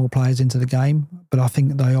brings more players into the game, but I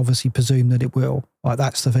think they obviously presume that it will. Like,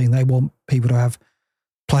 that's the thing. They want people to have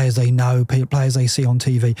players they know, players they see on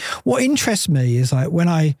TV. What interests me is like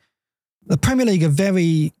the Premier League are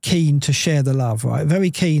very keen to share the love, right?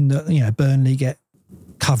 Very keen that, Burnley get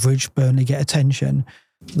coverage, Burnley get attention,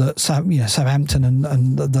 that Southampton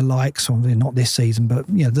and the likes, or not this season, but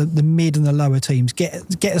the mid and the lower teams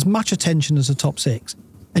get as much attention as the top six.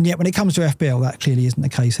 And yet when it comes to FPL, that clearly isn't the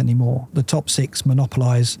case anymore. The top six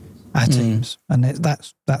monopolise our teams, and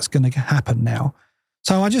that's going to happen now.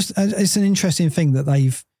 So it's an interesting thing that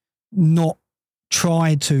they've not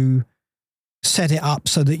tried to set it up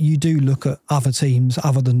so that you do look at other teams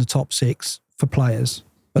other than the top six for players.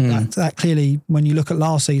 But that clearly, when you look at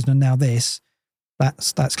last season and now this,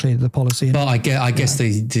 that's clearly the policy. But I guess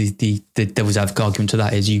the devil's advocate argument to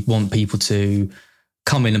that is you want people to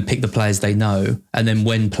come in and pick the players they know, and then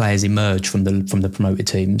when players emerge from the promoted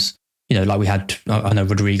teams, like we had, I know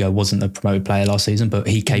Rodrigo wasn't a promoted player last season, but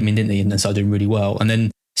he came in, didn't he, and started doing really well. And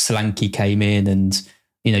then Solanke came in, and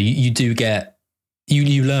you do get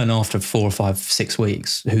you learn after 4 or 5, 6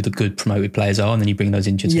 weeks who the good promoted players are, and then you bring those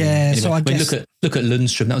into your team. Yeah, anyway, so I guess look at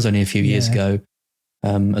Lundstrom. That was only a few years ago,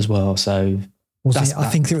 as well. So. I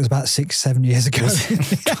think it was about 6-7 years ago.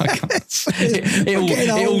 It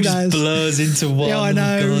all just blurs into one. Yeah, I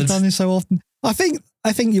know. We've done this so often. I think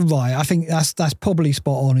you're right. I think that's probably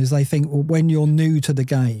spot on. Is they think, well, when you're new to the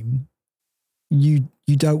game, you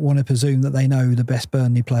don't want to presume that they know who the best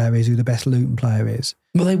Burnley player is, who the best Luton player is.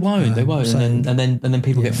 Well, they won't. So, and then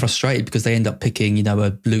people get frustrated because they end up picking,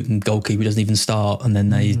 a Luton goalkeeper who doesn't even start, and then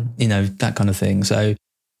they, that kind of thing. So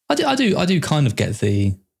I do kind of get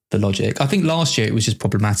the logic. I think last year it was just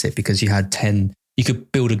problematic because you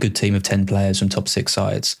could build a good team of 10 players from top 6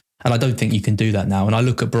 sides. And I don't think you can do that now. And I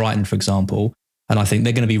look at Brighton, for example, and I think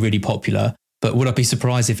they're going to be really popular. But would I be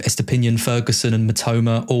surprised if Estepinian, Ferguson and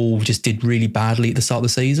Matoma all just did really badly at the start of the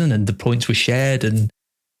season and the points were shared? And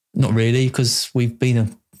not really, because we've been a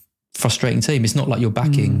frustrating team. It's not like you're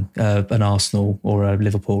backing an Arsenal or a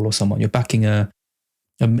Liverpool or someone. You're backing a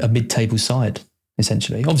mid-table side,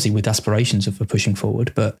 essentially, obviously with aspirations of pushing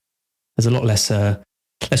forward, but there's a lot less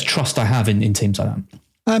trust I have in teams like that.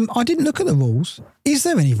 I didn't look at the rules. Is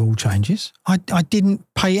there any rule changes? I didn't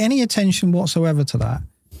pay any attention whatsoever to that.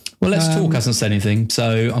 Well, Let's Talk hasn't said anything, so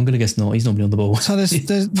I'm going to guess not. He's normally on the ball. So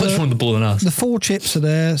there's much more on the ball than us. The 4 chips are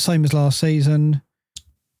there, same as last season.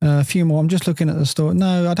 A few more. I'm just looking at the store.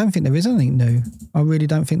 No, I don't think there is anything new. I really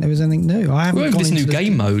don't think there is anything new. I haven't. We're over this new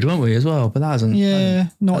game mode, weren't we, as well? But that hasn't. Yeah,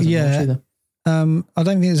 not yet. I don't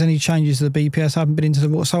think there's any changes to the BPS. I haven't been into the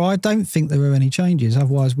rules, so I don't think there are any changes.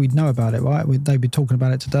 Otherwise, we'd know about it, right? They'd be talking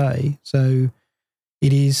about it today. So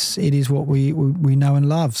it is what we know and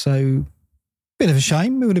love. So bit of a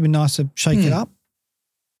shame. It would have been nice to shake it up.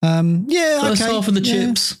 First half of the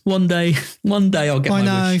chips. One day I'll get. I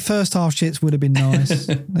know. Wish. First half chips would have been nice.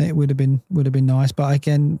 It would have been nice. But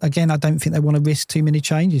again, I don't think they want to risk too many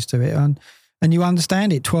changes to it. And you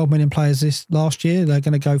understand it. 12 million players this last year. They're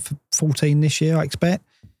going to go for 14 this year, I expect.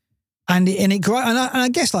 And I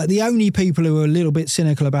guess like the only people who are a little bit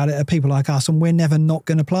cynical about it are people like us, and we're never not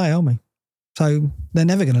going to play, are we? So they're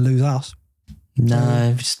never going to lose us.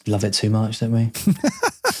 No, we just love it too much, don't we?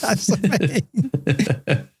 That's the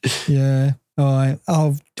thing. Yeah. All right.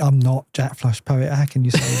 I'm not Jack Flush poet. How can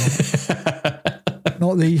you say that?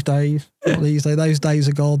 Not these days. Those days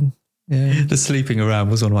are gone. Yeah. The sleeping around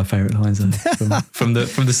was one of my favourite lines from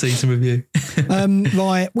the season review.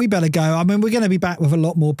 Right, we better go. I mean, we're going to be back with a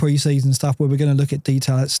lot more pre-season stuff where we're going to look at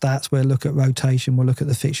detailed stats, we'll look at rotation, we'll look at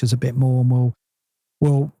the fixtures a bit more, and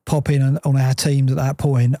we'll pop in on our teams at that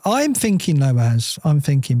point. I'm thinking, Lobaz,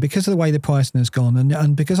 because of the way the pricing has gone,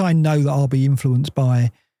 and because I know that I'll be influenced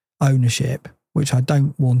by ownership, which I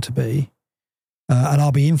don't want to be, and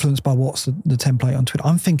I'll be influenced by what's the template on Twitter.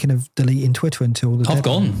 I'm thinking of deleting Twitter until the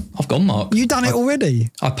deadline. I've gone, Mark. You've done it already?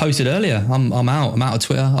 I posted earlier. I'm out of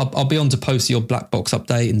Twitter. I'll be on to post your Black Box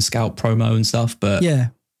update and Scout promo and stuff, but yeah,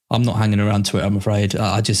 I'm not hanging around Twitter, I'm afraid.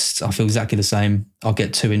 I feel exactly the same. I'll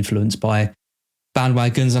get too influenced by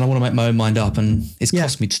bandwagons and I want to make my own mind up, and it's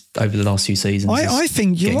cost me over the last few seasons. I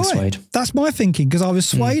think you're right. Swayed. That's my thinking, because I was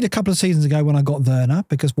swayed a couple of seasons ago when I got Werner,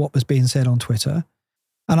 because what was being said on Twitter.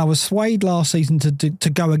 And I was swayed last season to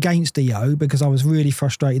go against EO because I was really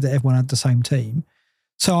frustrated that everyone had the same team.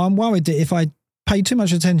 So I'm worried that if I pay too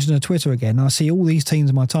much attention to Twitter again, and I see all these teams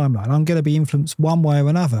in my timeline, I'm going to be influenced one way or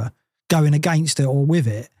another, going against it or with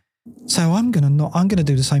it. So I'm going to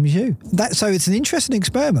do the same as you. So it's an interesting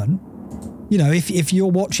experiment. if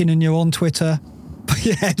you're watching and you're on Twitter,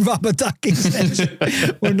 yeah, rubber ducking says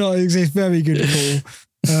will not exist. Very good call.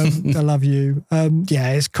 I love you.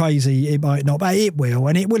 Yeah, it's crazy. It might not, but it will,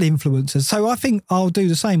 and it will influence us. So I think I'll do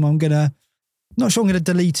the same. Not sure I'm going to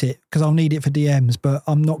delete it because I'll need it for DMs, but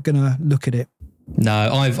I'm not going to look at it. No,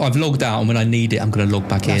 I've logged out, and when I need it, I'm going to log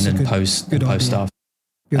back in and post stuff.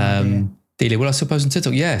 Delia, will I still post on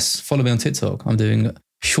TikTok? Yes, follow me on TikTok. I'm doing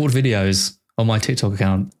short videos on my TikTok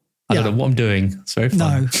account. I don't know what I'm doing. It's very fun.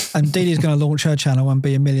 No, and Delia's going to launch her channel and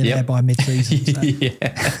be a millionaire by mid-season. So.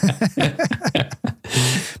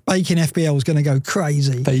 Baking FPL is going to go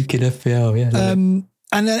crazy. Baking FPL, yeah.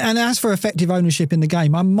 And as for effective ownership in the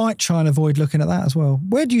game, I might try and avoid looking at that as well.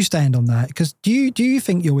 Where do you stand on that? Because do you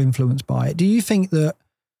think you're influenced by it? Do you think that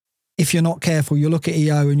if you're not careful, you'll look at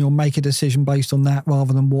EO and you'll make a decision based on that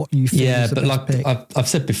rather than what you feel is the best pick? I've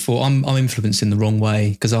said before, I'm influenced in the wrong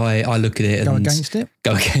way because I look at it and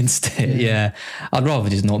go against it. Yeah. I'd rather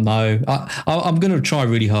just not know. I'm going to try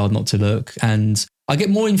really hard not to look, and I get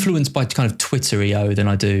more influenced by kind of Twitter EO than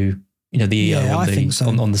I do, the EO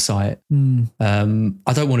on the site.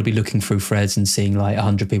 I don't want to be looking through threads and seeing like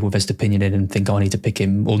 100 people with best opinion in and think, I need to pick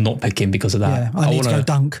him or not pick him because of that. Yeah, I need to go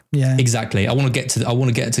dunk. Yeah, exactly. I want to get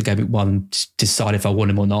to game week 1, decide if I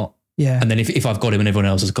want him or not. Yeah, and then if I've got him and everyone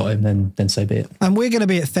else has got him, then so be it. And we're going to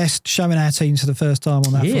be at Fest showing our teams for the first time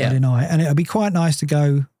on that Friday night, and it'll be quite nice to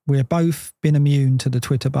go. We're both been immune to the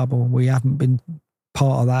Twitter bubble. We haven't been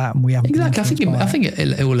part of that, and we haven't exactly. I think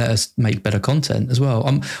it will let us make better content as well.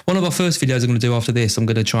 One of our first videos I'm going to do after this, I'm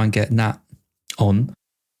going to try and get Nat on,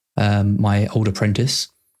 my old apprentice,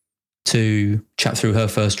 to chat through her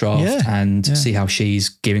first draft and see how she's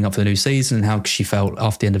gearing up for the new season and how she felt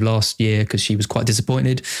after the end of last year, because she was quite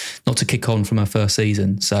disappointed not to kick on from her first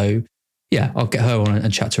season. So yeah, I'll get her on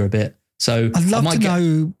and chat to her a bit. So I'd love to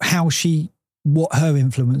know what her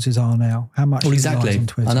influences are now, how much she relies on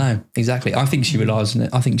Twitter. I know, exactly. I think she relies on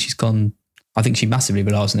it. I think she massively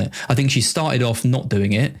relies on it. I think she started off not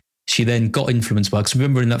doing it. She then got influenced by it. Because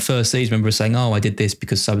remember in that first season, remember saying, I did this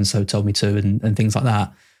because so-and-so told me to, and things like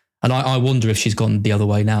that. And I wonder if she's gone the other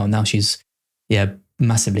way now. Now she's,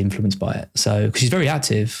 massively influenced by it. So, because she's very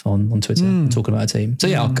active on Twitter talking about her team. So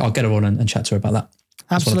yeah, I'll get her on and chat to her about that.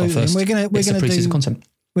 Absolutely. We're going to do content.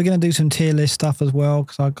 We're going to do some tier list stuff as well,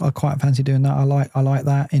 because I quite fancy doing that. I like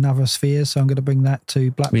that in other spheres, so I'm going to bring that to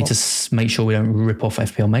Black We need to make sure we don't rip off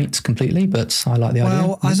FPL mates completely, but I like the idea.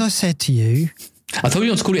 Well, as I said to you, I told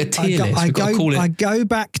you not to call it a tier list. I go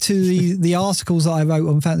back to the articles that I wrote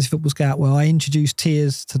on Fantasy Football Scout where I introduced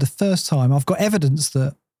tiers to the first time. I've got evidence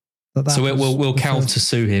that. So we'll counter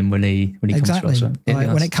sue him when he comes to us. Right?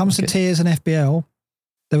 Yeah, when it comes to tiers and FPL.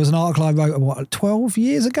 There was an article I wrote, 12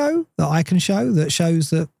 years ago that I can show that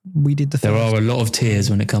shows that we did the first. There are a lot of tiers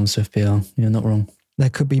when it comes to FPL. You're not wrong. There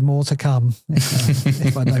could be more to come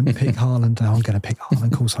if I don't pick Haaland. No, I'm going to pick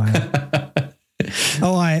Haaland. Of course I am.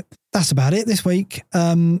 All right. That's about it this week.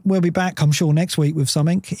 We'll be back, I'm sure, next week with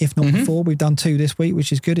something, if not before. We've done 2 this week,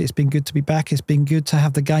 which is good. It's been good to be back. It's been good to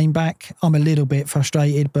have the game back. I'm a little bit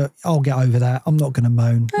frustrated, but I'll get over that. I'm not going to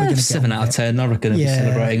moan. We're going to 7 out of 10. I reckon I'll be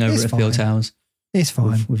celebrating over at FPL Towers. It's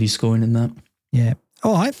fine. With you scoring in that. Yeah.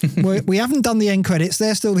 All right. We haven't done the end credits.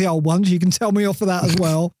 They're still the old ones. You can tell me off for that as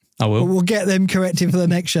well. I will. But we'll get them corrected for the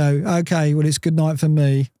next show. Okay. Well, it's good night for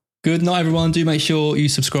me. Good night, everyone. Do make sure you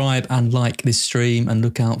subscribe and like this stream and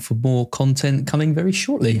look out for more content coming very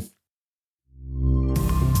shortly.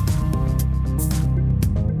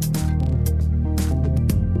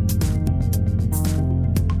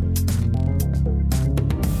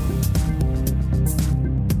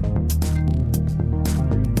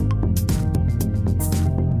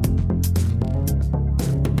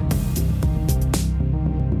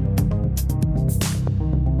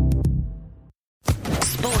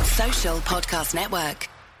 Podcast Network.